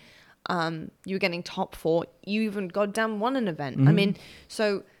year, you were getting top 4. You even won an event. Mm-hmm. I mean,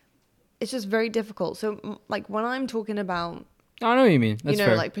 so it's just very difficult. So like when I'm talking about, I know what you mean. That's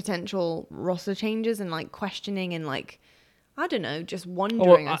fair. Like potential roster changes and like questioning and like, I don't know, just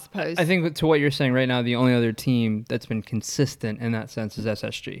wondering, I suppose. I think to what you're saying right now, the only other team that's been consistent in that sense is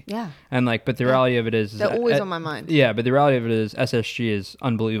SSG. Yeah. And like, but the reality of it is they're always on my mind. Yeah, but the reality of it is SSG is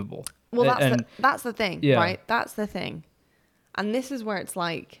unbelievable. Well, that's the thing, right? That's the thing. And this is where it's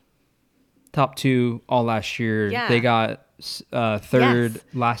like, top 2 all last year. Yeah. They got third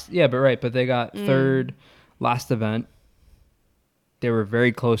last. Yeah, but they got third last event. They were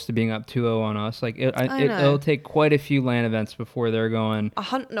very close to being up 2-0 on us. Like it'll take quite a few LAN events before they're going. I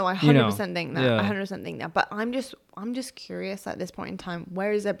 100% think that. I 100% think that. But I'm just curious at this point in time.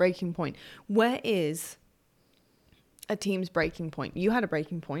 Where is their breaking point? Where is a team's breaking point? You had a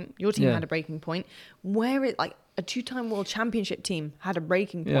breaking point. Your team had a breaking point. Where is like a 2-time world championship team had a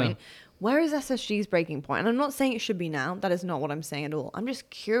breaking point? Where is SSG's breaking point? And I'm not saying it should be now. That is not what I'm saying at all. I'm just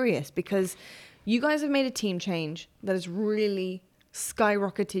curious because you guys have made a team change that has really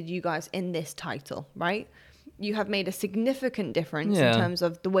skyrocketed you guys in this title, right? You have made a significant difference in terms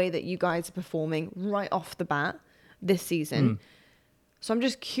of the way that you guys are performing right off the bat this season. So I'm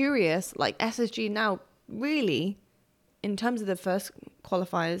just curious, like SSG now really, in terms of the first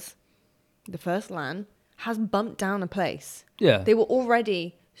qualifiers, the first LAN, has bumped down a place. Yeah. They were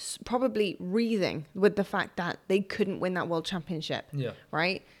already probably wreathing with the fact that they couldn't win that world championship. Yeah.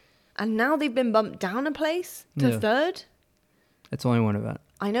 Right? And now they've been bumped down a place to third. It's only one event.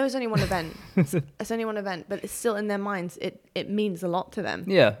 I know it's only one event. It's only one event, but it's still in their minds. It means a lot to them.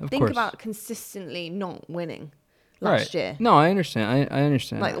 Yeah, of course. Think about consistently not winning last year. No, I understand. I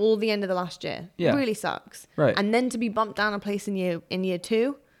understand. Like all the end of the last year. Yeah. It really sucks. Right. And then to be bumped down a place in year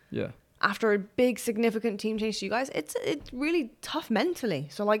 2. Yeah. After a big significant team change to you guys, it's really tough mentally.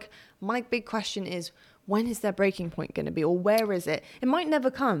 So like my big question is, when is their breaking point going to be, or where is it? It might never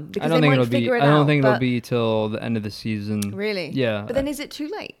come because they might figure it out. I don't think it'll be till the end of the season. Really? Yeah. But then is it too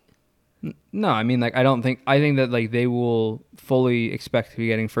late? No, I mean, like, I think that like they will fully expect to be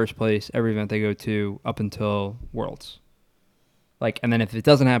getting first place every event they go to up until Worlds. Like, and then if it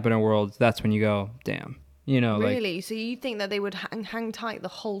doesn't happen at Worlds, that's when you go, damn. Really? So you think that they would hang tight the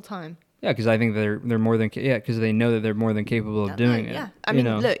whole time? Yeah, because I think they're more than because they know that they're more than capable of doing it. Yeah, I mean,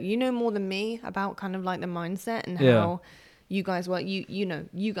 look, you know more than me about kind of like the mindset and how you guys work.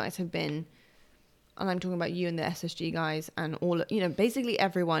 You guys have been, and I'm talking about you and the SSG guys and all. Basically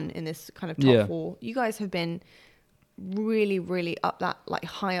everyone in this kind of top 4. You guys have been really, really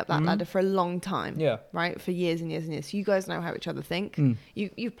high up that ladder for a long time. Yeah. Right, for years and years and years. So you guys know how each other think.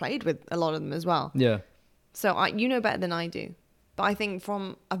 You've played with a lot of them as well. Yeah. So you know better than I do. But I think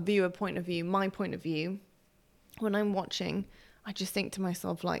from a viewer point of view, my point of view, when I'm watching, I just think to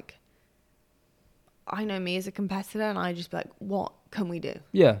myself, like, I know me as a competitor, and I just be like, what can we do?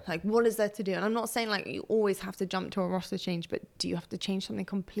 Yeah. Like, what is there to do? And I'm not saying, like, you always have to jump to a roster change, but do you have to change something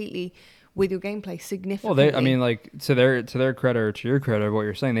completely with your gameplay significantly? Well, to their credit or to your credit, what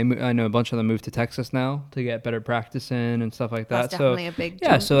you're saying, I know a bunch of them moved to Texas now to get better practice in and stuff like that. That's definitely a big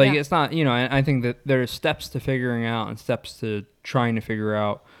jump. So it's not, I think that there are steps to figuring out and steps to trying to figure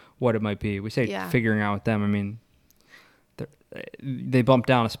out what it might be. We say figuring out with them. I mean, they bumped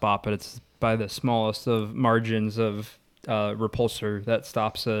down a spot, but it's by the smallest of margins of repulsor that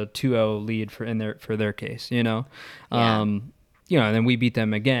stops a 2-0 lead for their case. And then we beat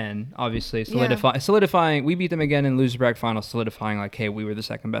them again, obviously solidifying. We beat them again in loser bracket final, solidifying like, hey, we were the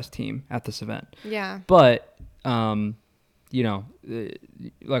second best team at this event. Yeah. But like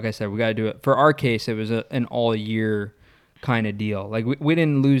I said, we got to do it. For our case, it was an all year kind of deal. Like we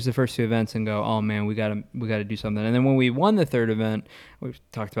didn't lose the first 2 events and go, oh man, we got to do something. And then when we won the third event, we've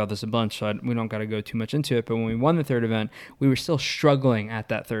talked about this a bunch, so we don't got to go too much into it. But when we won the third event, we were still struggling at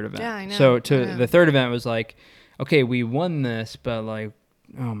that third event. Yeah, I know. So the third event was like, okay, we won this, but like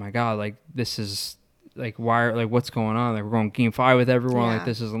oh my God, like this is like, what's going on? Like we're going game 5 with everyone. Like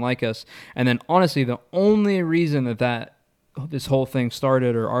this isn't like us. And then honestly, the only reason that this whole thing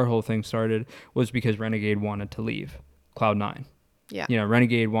started, or our whole thing started, was because Renegade wanted to leave Cloud9. Yeah.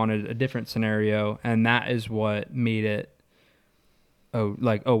 Renegade wanted a different scenario, and that is what made it,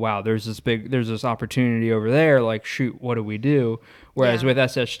 oh wow, there's this opportunity over there, like shoot, what do we do? Whereas with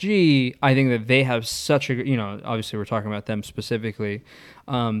SSG, I think that they have such a, obviously we're talking about them specifically,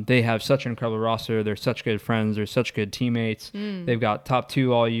 they have such an incredible roster, they're such good friends, they're such good teammates, they've got top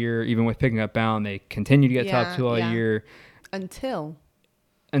 2 all year, even with picking up Bound, they continue to get top 2 all year. Until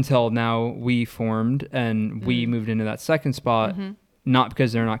now we formed and we moved into that second spot, not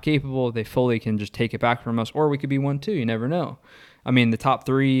because they're not capable, they fully can just take it back from us, or we could be 1-2, you never know. I mean, the top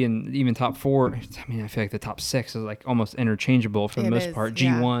 3 and even top 4, I mean, I feel like the top 6 is like almost interchangeable for the most part.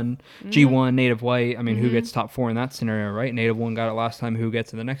 G1, Native White. I mean, who gets top 4 in that scenario, right? Native 1 got it last time. Who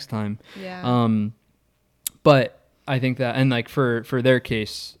gets it the next time? Yeah. But I think that, and like for their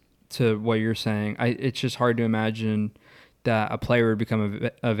case, to what you're saying, it's just hard to imagine that a player would become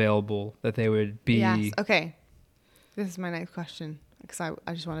available, that they would be. Yes. Okay. This is my next question, because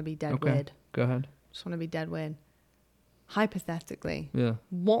I just want to be dead weird. Go ahead. Just want to be dead weird. Hypothetically,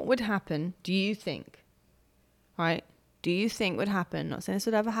 what would happen, do you think, right? Do you think would happen, not saying this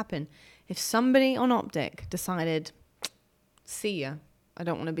would ever happen, if somebody on Optic decided, see ya, I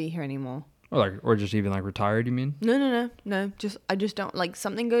don't want to be here anymore? Or just even like retired, you mean? No. I just don't, like,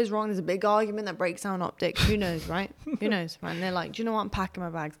 something goes wrong, there's a big argument that breaks down Optic. Who knows, right? Who knows, right? And they're like, do you know what? I'm packing my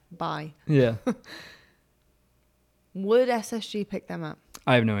bags. Bye. Yeah. Would SSG pick them up?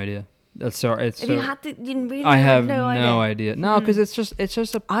 I have no idea. You had to, you really I have no idea. No, because it's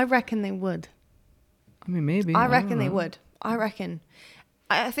just a. I reckon they would. I mean, maybe. I reckon they would.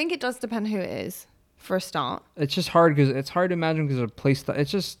 I think it does depend who it is, for a start. It's just hard because it's hard to imagine because of play style.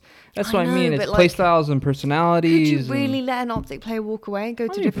 It's just, that's what I mean. It's play styles and personalities. Could you really let an Optic player walk away and go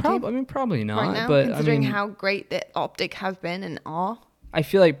to a different team? I mean, probably not. Right now, but considering how great the Optic have been and are. I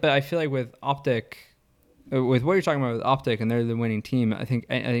feel like with Optic, with what you're talking about with Optic, and they're the winning team, I think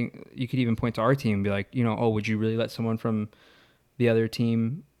you could even point to our team and be like, would you really let someone from the other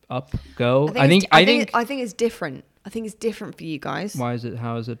team go? I think it's different. I think it's different for you guys. Why is it?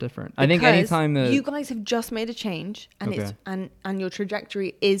 How is it different? Because I think anytime that you guys have just made a change, and it's and your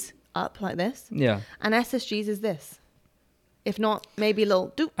trajectory is up like this. Yeah. And SSG's is this. If not, maybe a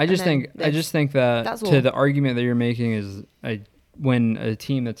little. I just think that to the argument that you're making is when a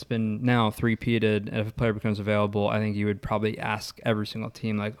team that's been now 3-peated, and if a player becomes available, I think you would probably ask every single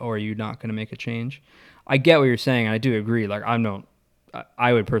team, like, oh, are you not going to make a change? I get what you're saying, and I do agree. Like,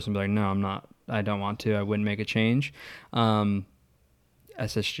 I would personally be like, no, I'm not. I don't want to. I wouldn't make a change. SSG,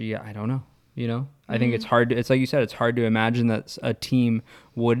 I don't know. I think it's hard. It's like you said, it's hard to imagine that a team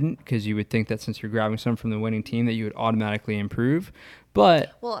wouldn't, because you would think that since you're grabbing someone from the winning team that you would automatically improve.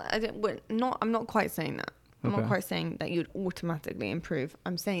 But I'm not quite saying that. I'm not quite saying that you'd automatically improve.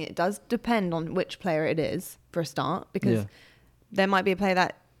 I'm saying it does depend on which player it is, for a start, because there might be a player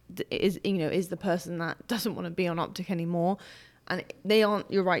that is the person that doesn't want to be on Optic anymore, and they aren't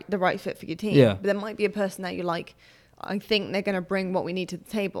the right fit for your team. Yeah. But there might be a person that you're like, I think they're going to bring what we need to the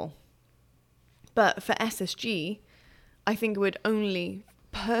table. But for SSG, I think it would only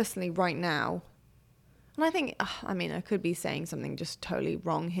personally right now. And I think, I could be saying something just totally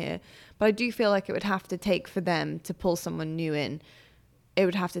wrong here, but I do feel like it would have to take for them to pull someone new in. It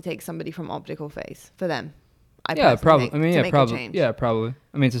would have to take somebody from Optical Phase for them. Probably. Probably. I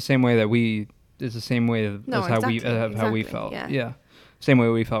mean, it's the same way that it's the same way as how we felt. Yeah. Same way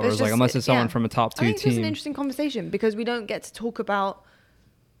we felt. It was like, unless it's someone from a top 2 team. I think it's an interesting conversation, because we don't get to talk about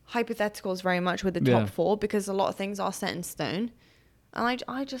hypotheticals very much with the top 4, because a lot of things are set in stone. And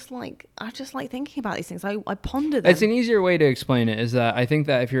I just like thinking about these things. I ponder them. It's an easier way to explain it, is that I think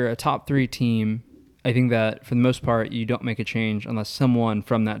that if you're a top 3 team, I think that for the most part, you don't make a change unless someone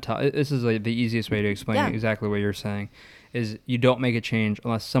from that top... This is the easiest way to explain exactly what you're saying, is you don't make a change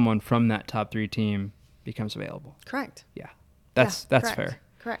unless someone from that top 3 team becomes available. Correct. Yeah. That's correct. fair.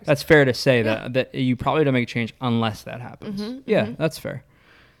 Correct. That's fair to say that you probably don't make a change unless that happens. That's fair.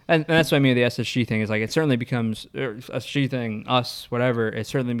 And that's what I mean with the SSG thing, is like, it certainly becomes, SSG thing, us, whatever, it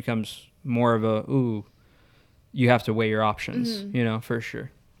certainly becomes more of you have to weigh your options, for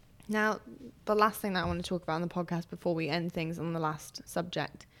sure. Now, the last thing that I want to talk about on the podcast before we end things on the last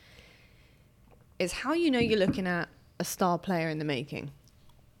subject is how you're looking at a star player in the making.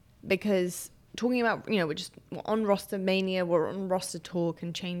 Because talking about, we're on roster mania, we're on roster talk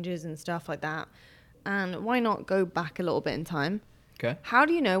and changes and stuff like that. And why not go back a little bit in time? Okay. How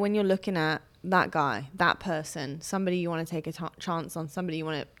do you know when you're looking at that guy, that person, somebody you want to take a chance on, somebody you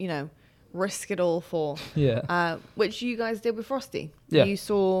want to, risk it all for. Yeah. Which you guys did with Frosty. Yeah. You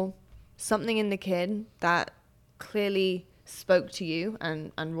saw something in the kid that clearly spoke to you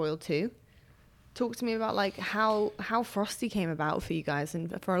and Royal too. Talk to me about like how Frosty came about for you guys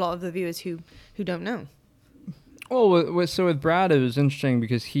and for a lot of the viewers who don't know. Well, so with Brad, it was interesting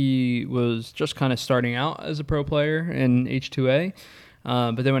because he was just kind of starting out as a pro player in H2A.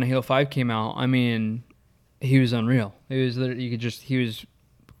 But then when Halo 5 came out, I mean, he was unreal. He was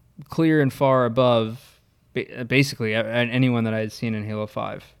clear and far above basically anyone that I had seen in Halo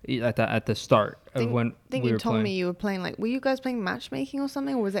 5 at the start of when we were you told playing. Me you were playing were you guys playing matchmaking or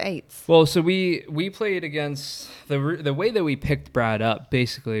something, or was it 8s? Well, so we played against the way that we picked Brad up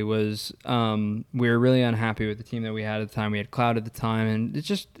basically was we were really unhappy with the team that we had at the time. We had Cloud at the time, and it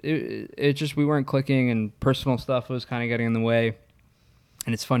just we weren't clicking, and personal stuff was kind of getting in the way.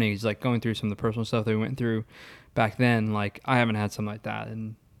 And it's funny, he's like going through some of the personal stuff that we went through back then. Like I haven't had something like that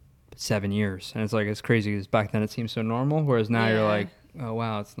in 7 years, and it's crazy because back then it seemed so normal, whereas now you're like, oh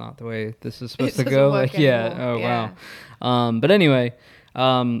wow, it's not the way this is supposed to go. Like wow. But anyway,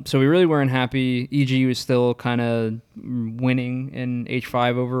 so we really weren't happy. EG was still kind of winning in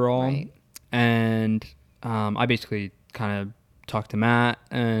H5 overall, right. And I basically kind of talked to Matt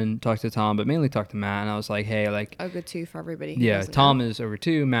and talked to Tom, but mainly talked to Matt, and I was like, hey, like over 2 for everybody. Yeah, Tom is over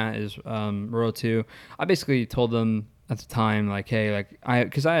 2, Matt is Royal 2. I basically told them at the time, like, hey, like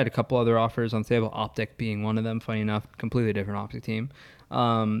because I had a couple other offers on the table, Optic being one of them, funny enough, completely different Optic team.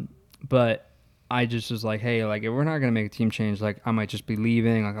 But I just was like, hey, like if we're not gonna make a team change, like I might just be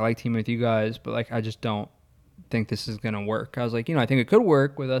leaving. Like I like teaming with you guys, but like I just don't think this is gonna work. I was like, I think it could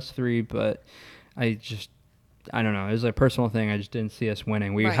work with us 3, but I don't know. It was a personal thing. I just didn't see us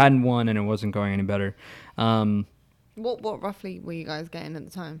winning. We hadn't won, and it wasn't going any better. What roughly were you guys getting at the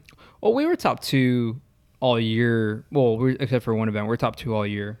time? Well, we were top 2 all year. Well, except for one event, we're top 2 all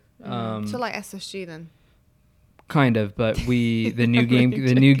year. So like SSG then. Kind of, but the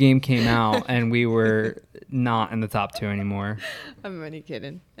new game came out, and we were not in the top 2 anymore. I'm only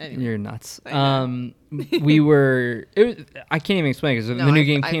kidding. Anyway. You're nuts. We were. I can't even explain because the new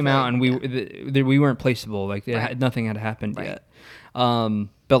game came out, and we weren't placeable. Like nothing had happened yet.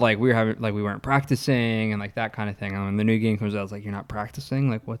 But like we weren't practicing and like that kind of thing. And when the new game comes out, I was like, you're not practicing?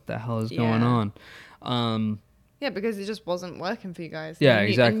 Like what the hell is going on? Yeah, because it just wasn't working for you guys. Yeah,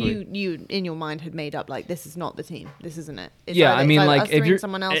 exactly. And you in your mind had made up like this is not the team. This isn't it. It's like if you're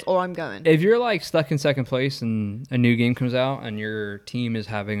someone else or I'm going. If you're like stuck in second place and a new game comes out and your team is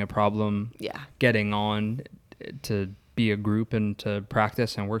having a problem getting on to be a group and to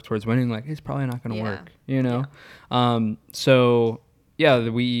practice and work towards winning, like it's probably not going to work, So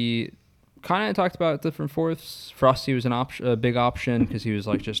we kind of talked about different fourths. Frosty was a big option because he was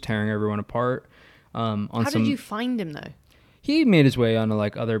like just tearing everyone apart. How did you find him though? He made his way onto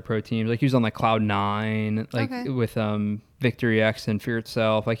like other pro teams. Like he was on like Cloud9, like with Victory X and Fear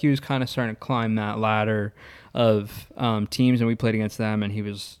Itself. Like he was kind of starting to climb that ladder of teams, and we played against them, and he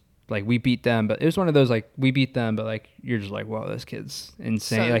was like, we beat them, but it was one of those like we beat them, but like you're just like, whoa, this kid's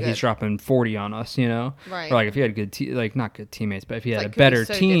insane. So like he's dropping 40 on us, Right. Or like if he had good not good teammates, but if he had a better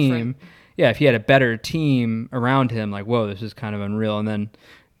team, if he had a better team around him, like whoa, this is kind of unreal. And then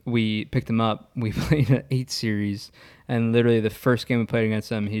we picked him up. We played an 8 series, and literally the first game we played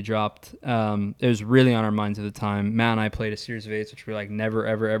against him, he dropped. It was really on our minds at the time. Matt and I played a series of 8s, which we like never,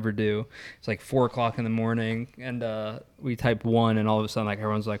 ever, ever do. It's like 4:00 in the morning, and we type 1, and all of a sudden, like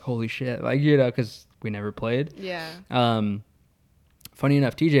everyone's like, "Holy shit!" Like because we never played. Yeah. Funny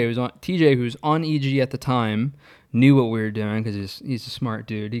enough, TJ, who's on EG at the time, knew what we were doing because he's a smart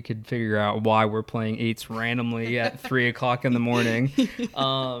dude. He could figure out why we're playing 8s randomly at 3:00 in the morning.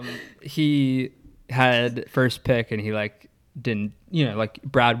 He had first pick, and he like didn't, like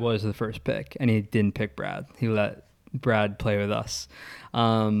Brad was the first pick, and he didn't pick Brad. He let Brad play with us.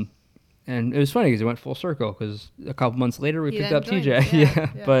 And it was funny because it went full circle because a couple months later we picked up TJ.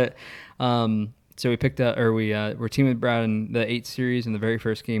 Yeah. But so we picked up, or we're teaming with Brad in the 8 series. In the very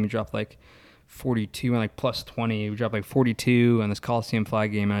first game, he dropped like 42 and like plus 20. We dropped like 42 on this Coliseum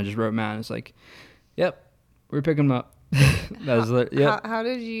flag game, and I just wrote Matt, and it's like, yep, we're picking him up. That was yep. How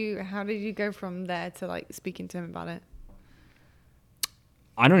did you go from there to like speaking to him about it?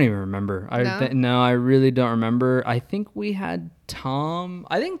 I don't even remember. No, I really don't remember. I think we had Tom.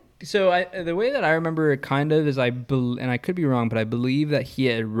 I think so. The way that I remember it kind of is and I could be wrong, but I believe that he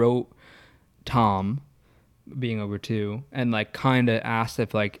had wrote Tom being over 2 and like kind of asked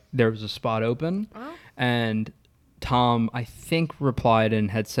if like there was a spot open, and Tom I think replied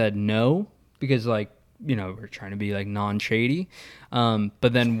and had said no because like we're trying to be like non-shady.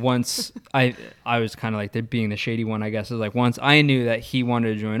 But then once I was kind of like being the shady one, I guess, is like once I knew that he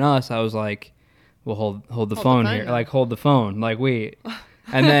wanted to join us, I was like, well, hold the phone here. Now. Like, hold the phone. Like, wait.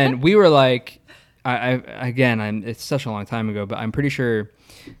 And then we were like, it's such a long time ago, but I'm pretty sure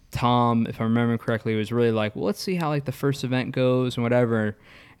Tom, if I remember correctly, was really like, well, let's see how like the first event goes and whatever.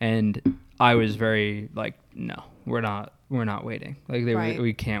 And I was very like, no, we're not waiting. Like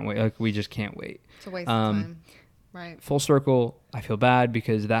we can't wait. Like we just can't wait. It's a waste of time. Right. Full circle, I feel bad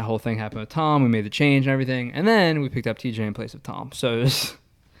because that whole thing happened with Tom. We made the change and everything, and then we picked up TJ in place of Tom. So it's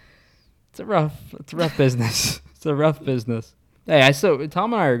a rough business. It's a rough business. Hey,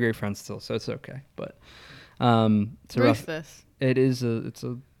 Tom and I are great friends still, so it's okay. But it's a ruthless. It's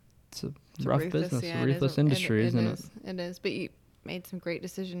a rough business, a ruthless industry, isn't it? It is. But you made some great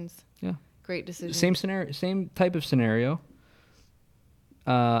decisions. Yeah. Great decisions. Same scenario, same type of scenario.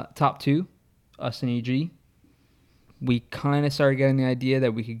 Top 2, us and EG. We kind of started getting the idea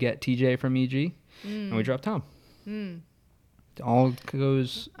that we could get TJ from EG, and we dropped Tom. It all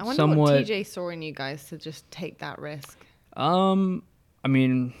goes I wonder somewhat. What TJ saw in you guys to just take that risk. I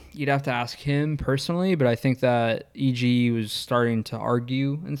mean, you'd have to ask him personally, but I think that EG was starting to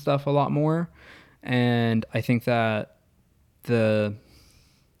argue and stuff a lot more, and I think that what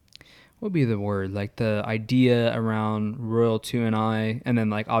would be the word? Like the idea around Royal 2 and I, and then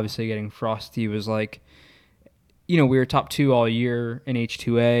like obviously getting Frosty was like, we were top 2 all year in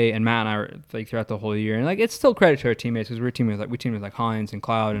H2A, and Matt and I were like throughout the whole year. And like it's still credit to our teammates because we teamed with like Hines and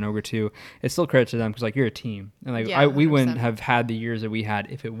Cloud and Ogre 2. It's still credit to them because like you're a team, and like we wouldn't have had the years that we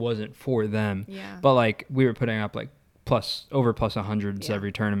had if it wasn't for them. Yeah. But like we were putting up like over plus 100s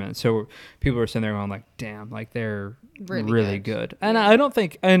every tournament. So people were sitting there going like, damn, like they're really good. And I don't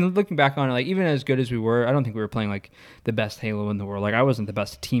think, and looking back on it, like even as good as we were, I don't think we were playing like the best Halo in the world. Like I wasn't the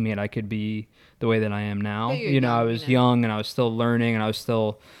best teammate I could be the way that I am now. I was young and I was still learning, and I was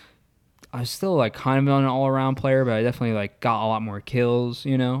still like kind of an all around player, but I definitely like got a lot more kills, So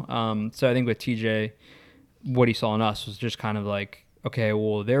I think with TJ, what he saw in us was just kind of like, okay,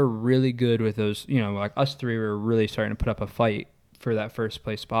 well, they're really good with those, like us 3 were really starting to put up a fight for that first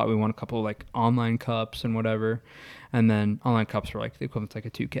place spot. We won a couple like online cups and whatever. And then online cups were like the equivalent to like a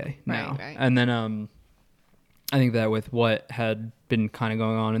 2K now. Right. And then I think that with what had been kind of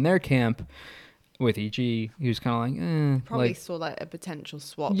going on in their camp with EG, he was kind of like, Probably saw like a potential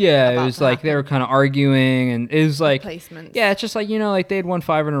swap. Yeah, it was like they were kind of arguing, and it was like placements. Yeah, it's just like like they had won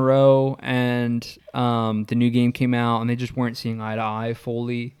 5 in a row, and the new game came out, and they just weren't seeing eye to eye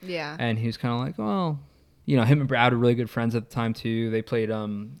fully. Yeah, and he was kind of like, well, him and Brad were really good friends at the time too. They played a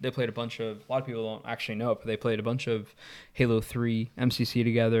bunch of, a lot of people don't actually know it, but they played a bunch of Halo 3 MCC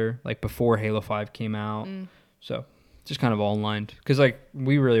together, like before Halo 5 came out. So just kind of all aligned because like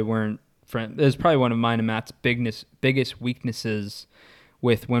we really weren't. It was probably one of mine and Matt's biggest weaknesses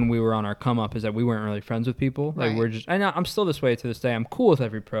with when we were on our come up is that we weren't really friends with people. Like I'm still this way to this day. I'm cool with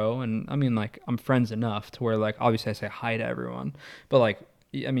every pro, and I mean like I'm friends enough to where like obviously I say hi to everyone, but like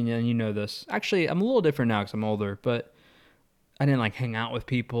I mean, and this. Actually, I'm a little different now because I'm older, but I didn't like hang out with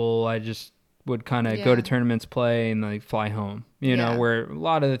people. I just would kind of go to tournaments, play, and like fly home. Where a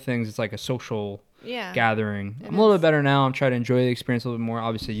lot of the things it's like a social gathering. I'm a little bit better now. I'm trying to enjoy the experience a little bit more.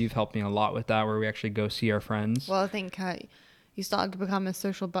 Obviously, you've helped me a lot with that, where we actually go see our friends. Well, I think you started to become a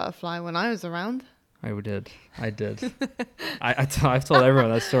social butterfly when I was around. I did. I've told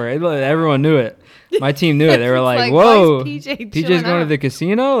everyone that story. Everyone knew it. My team knew it. They were like, "Whoa, PJ's going to the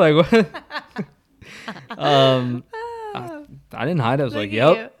casino?" Like what? I didn't hide. I was like,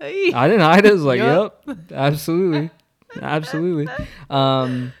 "Yep." I didn't hide. I was like, "Yep, absolutely."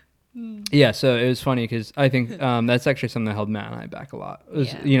 Yeah, so it was funny because I think that's actually something that held Matt and I back a lot. It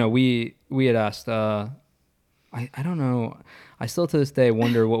was, we had asked, I don't know, I still to this day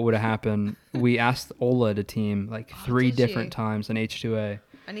wonder what would have happened. We asked Ola to team like 3 different times in H2A.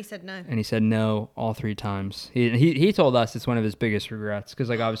 And he said no. And he said no all 3 times. He told us it's one of his biggest regrets because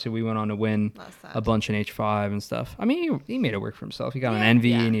like obviously we went on to win a bunch in H5 and stuff. I mean, he made it work for himself. He got an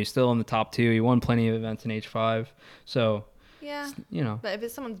NV and he was still in the top 2. He won plenty of events in H5. So... Yeah, but if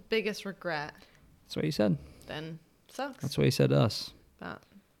it's someone's biggest regret, that's what he said. Then sucks. That's what he said to us.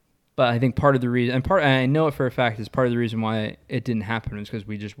 But I think part of the reason, and I know it for a fact, is part of the reason why it didn't happen was because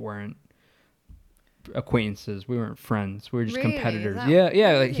we just weren't acquaintances. We weren't friends. We were just competitors.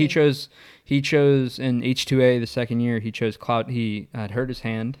 Yeah. Like he chose in H2A the second year. He chose Cloud. He had hurt his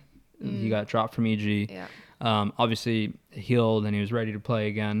hand. He got dropped from EG. Yeah. Obviously healed and he was ready to play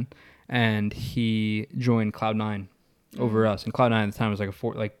again. And he joined Cloud9 over us. And Cloud9 at the time was like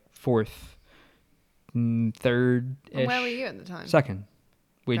a fourth, third-ish. And where were you at the time? Second.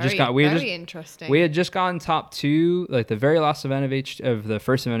 We had just gotten top 2, like the very last event of the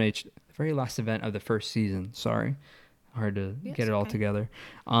first season. Sorry, hard to get it all together.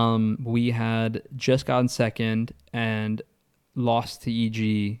 We had just gotten second and lost to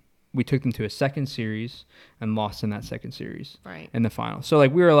EG. We took them to a second series and lost in that second series in the final. So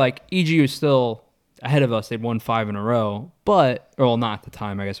like we were like, EG was still ahead of us. They'd won 5 in a row, but not at the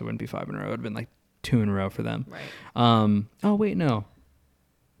time. I guess it wouldn't be 5 in a row. It would have been like 2 in a row for them. Right. Oh wait, no.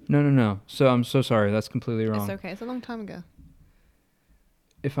 So I'm so sorry. That's completely wrong. It's okay. It's a long time ago.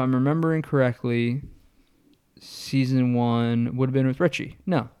 If I'm remembering correctly, season 1 would have been with Richie.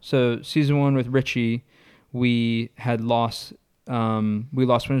 No. So season 1 with Richie, we had lost. We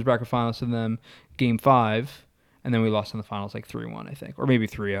lost winners bracket finals to them game 5, and then we lost in the finals like 3-1, I think, or maybe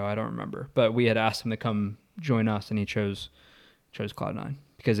 3-0. I don't remember. But we had asked him to come join us, and he chose Cloud9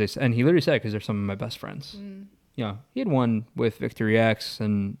 because and he literally said because they're some of my best friends. He had won with Victory X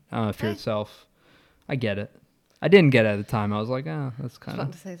and Fear Itself. I get it. I didn't get it at the time. I was like, that's kind of. I was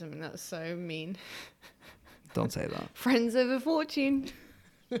about to say something that's so mean. Don't say that. Friends over fortune.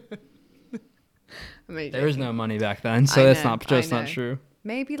 There was no money back then, so that's not true.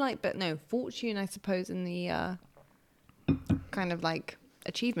 Maybe fortune, I suppose, in the kind of like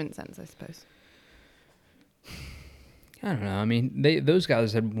achievement sense, I suppose. I don't know. I mean, those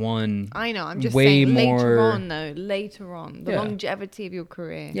guys had won. I know. I'm just way saying more... later on, the longevity of your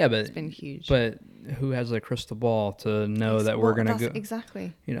career. Yeah, but it's been huge. But who has a crystal ball to know that we're gonna go?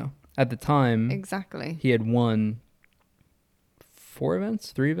 Exactly. At the time, exactly, he had won 3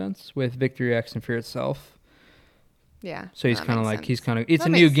 events with Victory X and Fear Itself. Yeah. So he's kind of like it's a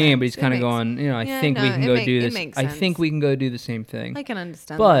new game, but he's kind of going. I think we can go do this. I think we can go do the same thing. I can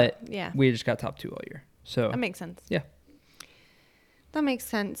understand. But we just got top 2 all year, so that makes sense. Yeah. That makes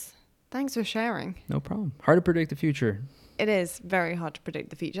sense. Thanks for sharing. No problem. Hard to predict the future. It is very hard to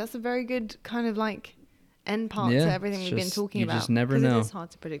predict the future. That's a very good kind of like end part to everything we've been talking about. You just never know. It is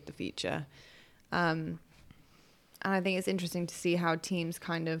hard to predict the future. And I think it's interesting to see how teams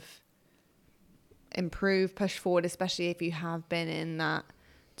kind of improve, push forward, especially if you have been in that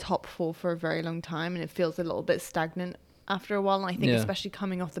top 4 for a very long time and it feels a little bit stagnant after a while. And I think especially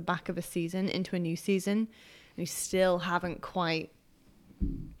coming off the back of a season into a new season, and you still haven't quite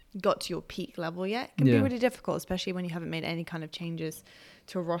got to your peak level yet, it can be really difficult, especially when you haven't made any kind of changes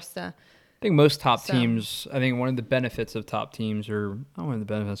to a roster. I think most top teams, I think one of the benefits of top teams, or not one of the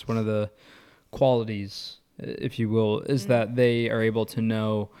benefits, one of the qualities, if you will, is that they are able to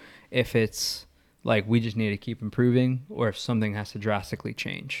know if it's like we just need to keep improving or if something has to drastically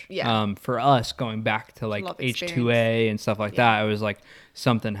change. Yeah. For us, going back to like H2A and stuff like that, it was like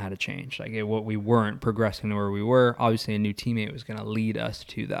something had to change. Like what we weren't progressing to where we were. Obviously, a new teammate was going to lead us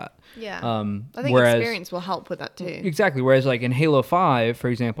to that. Yeah. I think experience will help with that too. Exactly. Whereas like in Halo 5, for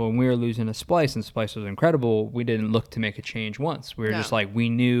example, when we were losing a Splice and Splice was incredible, we didn't look to make a change once. We were just like, we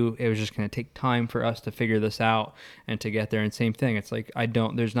knew it was just going to take time for us to figure this out and to get there. And same thing. It's like,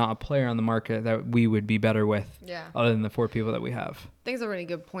 there's not a player on the market that we would be better with other than the 4 people that we have. I think it's a really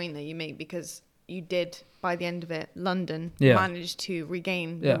good point that you make, because you did, by the end of it, London managed to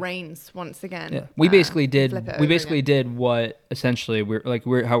regain the reins once again. Yeah, we basically did what essentially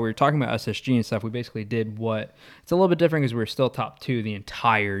how we were talking about SSG and stuff. We basically did what it's a little bit different because we were still top 2 the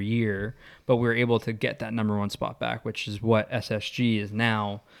entire year, but we were able to get that number 1 spot back, which is what SSG is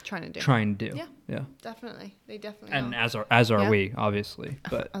now trying to do. Yeah, definitely. They definitely and are. as are we, obviously.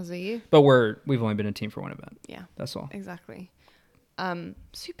 But as are you. But we've only been a team for 1 event. Yeah, that's all. Exactly.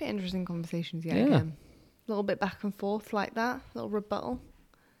 Super interesting conversations again. A little bit back and forth like that, a little rebuttal.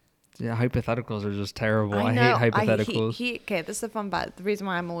 Yeah, hypotheticals are just terrible. I hate hypotheticals. Okay, this is the fun part. The reason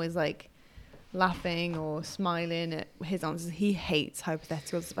why I'm always like laughing or smiling at his answers, he hates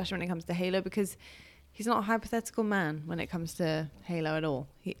hypotheticals, especially when it comes to Halo, because he's not a hypothetical man when it comes to Halo at all.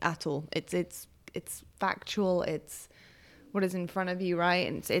 It's factual. It's what is in front of you, right?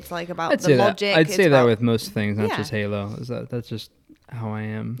 And it's like about the logic. I'd say that with most things, not just Halo. That's just how I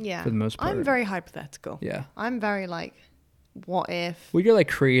am for the most part. I'm very hypothetical. Yeah. I'm very like, what if... Well, you're like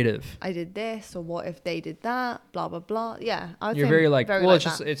creative. I did this, or what if they did that, blah, blah, blah. Yeah. You're very like... Well,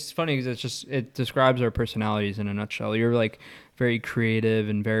 it's funny because it describes our personalities in a nutshell. You're like very creative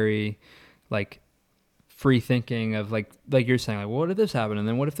and very like free thinking of like you're saying, like, well, what if this happened? And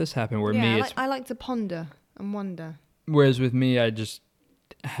then what if this happened? Where me, I like to ponder and wonder. Whereas with me, I just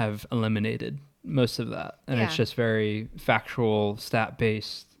have eliminated most of that, and it's just very factual, stat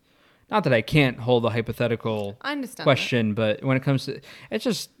based. Not that I can't hold a hypothetical question, but when it comes to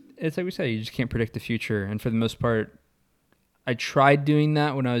it's like we said, you just can't predict the future. And for the most part, I tried doing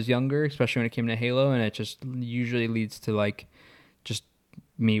that when I was younger, especially when it came to Halo, and it just usually leads to like just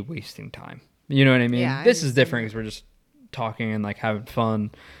me wasting time. You know what I mean? Yeah, this is different because we're just talking and like having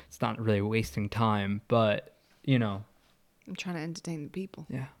fun. It's not really wasting time, but you know, I'm trying to entertain the people.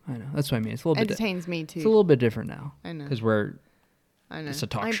 Yeah, I know. That's what I mean. It's a little bit entertains me too. It's a little bit different now. I know because I know it's a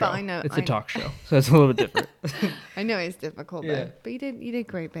talk show. I know it's a talk show, so it's a little bit different. I know it's difficult though, but you did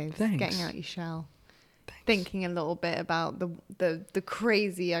great, babe. Thanks. Getting out your shell, thinking a little bit about the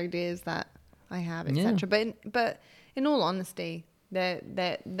crazy ideas that I have, etc. But in all honesty, I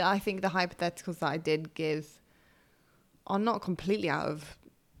think the hypotheticals that I did give are not completely out of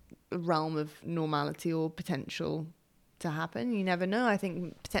the realm of normality or potential to happen. You never know. I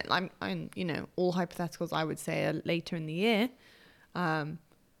think I'm all hypotheticals I would say are later in the year,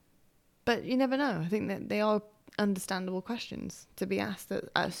 but you never know. I think that they are understandable questions to be asked at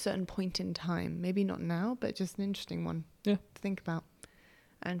a certain point in time. Maybe not now, but just an interesting one to think about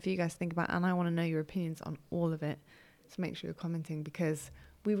and for you guys to think about. And I want to know your opinions on all of it, so make sure you're commenting because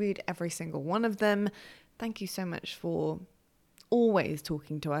we read every single one of them. Thank you so much for always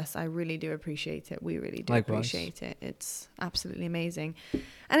talking to us. I really do appreciate it. We really do appreciate it. It's absolutely amazing.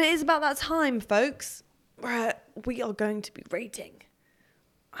 And it is about that time, folks, where we are going to be rating,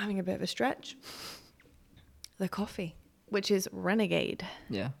 having a bit of a stretch, the coffee, which is Renegade.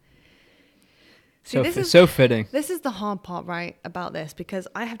 Yeah. See, so so fitting. This is the hard part, right, about this, because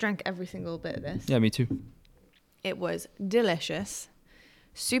I have drank every single bit of this. Yeah, me too. It was delicious,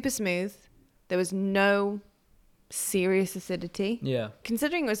 super smooth. There was no serious acidity. Yeah.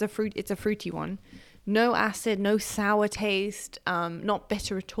 Considering it's a fruity one. No acid, no sour taste, not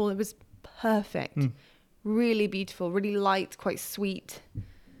bitter at all. It was perfect. Really beautiful, really light, quite sweet.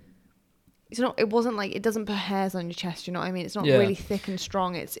 It wasn't like, it doesn't put hairs on your chest, you know what I mean? It's not really thick and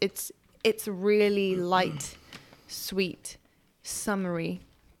strong. It's really light, sweet, summery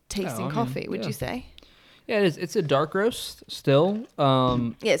tasting coffee, would you say? Yeah, it is. It's a dark roast still.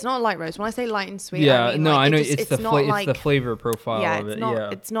 Yeah, it's not a light roast. When I say light and sweet, I mean, no, like, I know it's the flavor profile of it.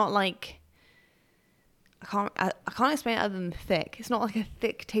 It's not like, I can't explain it other than thick. It's not like a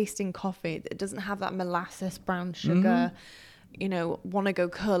thick tasting coffee. It doesn't have that molasses, brown sugar, want to go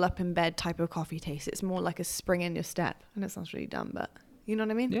curl up in bed type of coffee taste. It's more like a spring in your step. And it sounds really dumb, but you know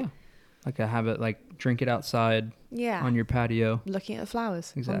what I mean? Yeah. Like a habit, like drink it outside on your patio. Looking at the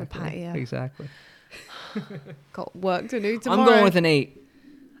flowers on the patio. Exactly. Got work to do tomorrow. I'm going with an 8.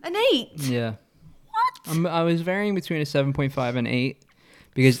 An 8? Yeah. What? I was varying between a 7.5 and 8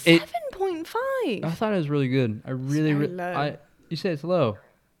 because 7.5. I thought it was really good. I really low. You said it's low.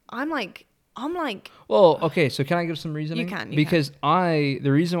 I'm like. Well, okay. So can I give some reasoning? You can. Because the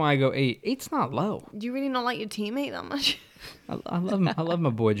reason why I go 8, 8's not low. Do you really not like your teammate that much? I love my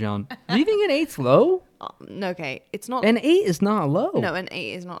boy John. Do you think an 8's low? Okay, it's not. An 8 is not low. No, an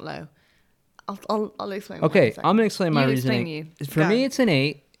 8 is not low. I'll explain. Okay, I'm gonna explain my reasoning. For me, it's an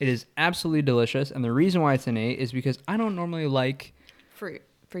 8. It is absolutely delicious, and the reason why it's an 8 is because I don't normally like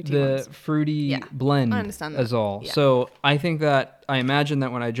fruity blend. I understand that. As all. Yeah. So I think that I imagine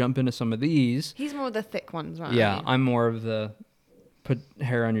that when I jump into some of these, he's more of the thick ones, right? Yeah, I'm more of the put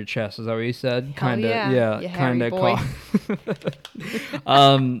hair on your chest. Is that what you said? Kind of. Yeah. Kind of.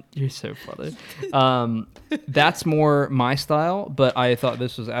 You're so funny. That's more my style, but I thought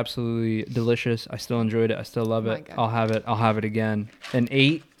this was absolutely delicious. I still enjoyed it. I still love it. I'll have it again. An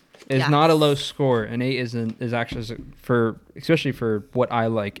 8 is not a low score. An 8 is actually especially for what I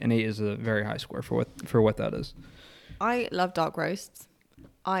like. An 8 is a very high score for what that is. I love dark roasts.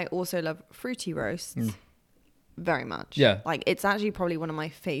 I also love fruity roasts. Very much. Yeah. Like, it's actually probably one of my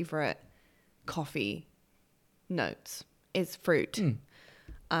favorite coffee notes is fruit.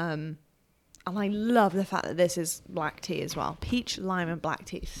 And I love the fact that this is black tea as well. Peach, lime, and black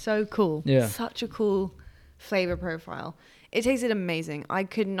tea. So cool. Yeah. Such a cool flavor profile. It tasted amazing. I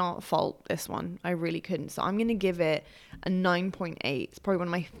could not fault this one. I really couldn't. So I'm going to give it a 9.8. It's probably one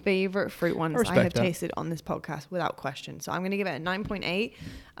of my favorite fruit ones I have tasted on this podcast without question. So I'm going to give it a 9.8.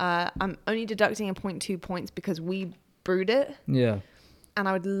 I'm only deducting a 0.2 points because we brewed it. Yeah. And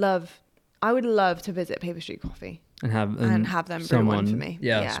I would love to visit Paper Street Coffee and have them brew one for me.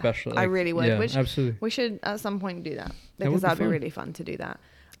 Yeah, especially. I really would. Yeah, absolutely. We should at some point do that because that'd be really fun to do that.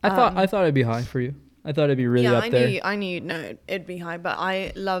 I thought it'd be high for you. I thought it'd be really up there. I knew it'd be high, but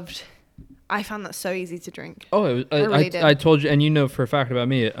I found that so easy to drink. Oh, I told you, and you know for a fact about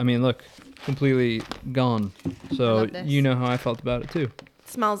me. I mean, look, completely gone. So you know how I felt about it too. It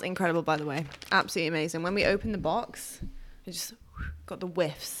smells incredible, by the way. Absolutely amazing. When we opened the box, it just got the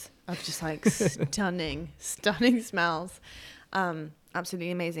whiffs of just like stunning smells.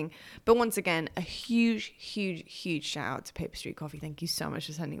 Absolutely amazing. But once again, a huge shout out to Paper Street Coffee. Thank you so much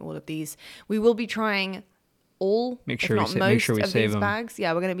for sending all of these. We will be trying all, make sure if not most we of save these them. bags.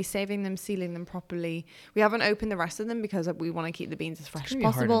 Yeah, we're going to be saving them, sealing them properly. We haven't opened the rest of them because we want to keep the beans as fresh as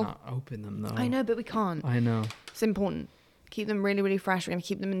possible. Hard to not open them though. I know, but we can't. I know. It's important. Keep them really, really fresh. We're going to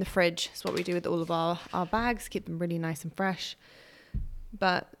keep them in the fridge. That's what we do with all of our bags. Keep them really nice and fresh.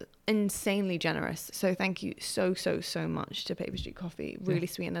 But insanely generous. So thank you so much to Paper Street Coffee. Really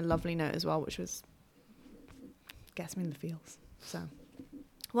sweet, and a lovely note as well, which was gets me in the feels. So,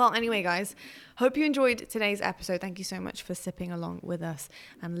 well, anyway, guys, hope you enjoyed today's episode. Thank you so much for sipping along with us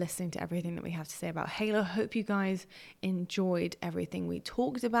and listening to everything that we have to say about Halo. Hope you guys enjoyed everything we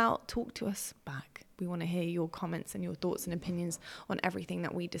talked about. Talk to us back. We want to hear your comments and your thoughts and opinions on everything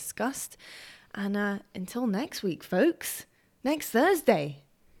that we discussed. And until next week, folks, next Thursday,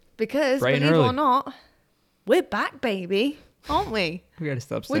 because believe it or not, we're back, baby, aren't we? We gotta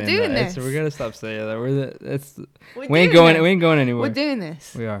stop saying that. We're doing this. We gotta stop saying that. We ain't going anywhere. We're doing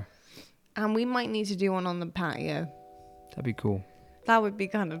this. We are. And we might need to do one on the patio. That'd be cool. That would be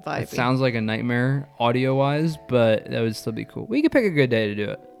kind of vibey. It sounds like a nightmare audio-wise, but that would still be cool. We could pick a good day to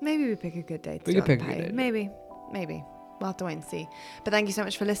do it. Maybe we pick a good day to do it. We could pick a good day. Maybe. We'll have to wait and see. But thank you so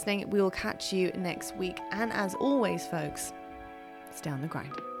much for listening. We will catch you next week. And as always, folks, stay on the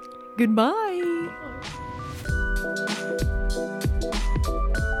grind. Goodbye.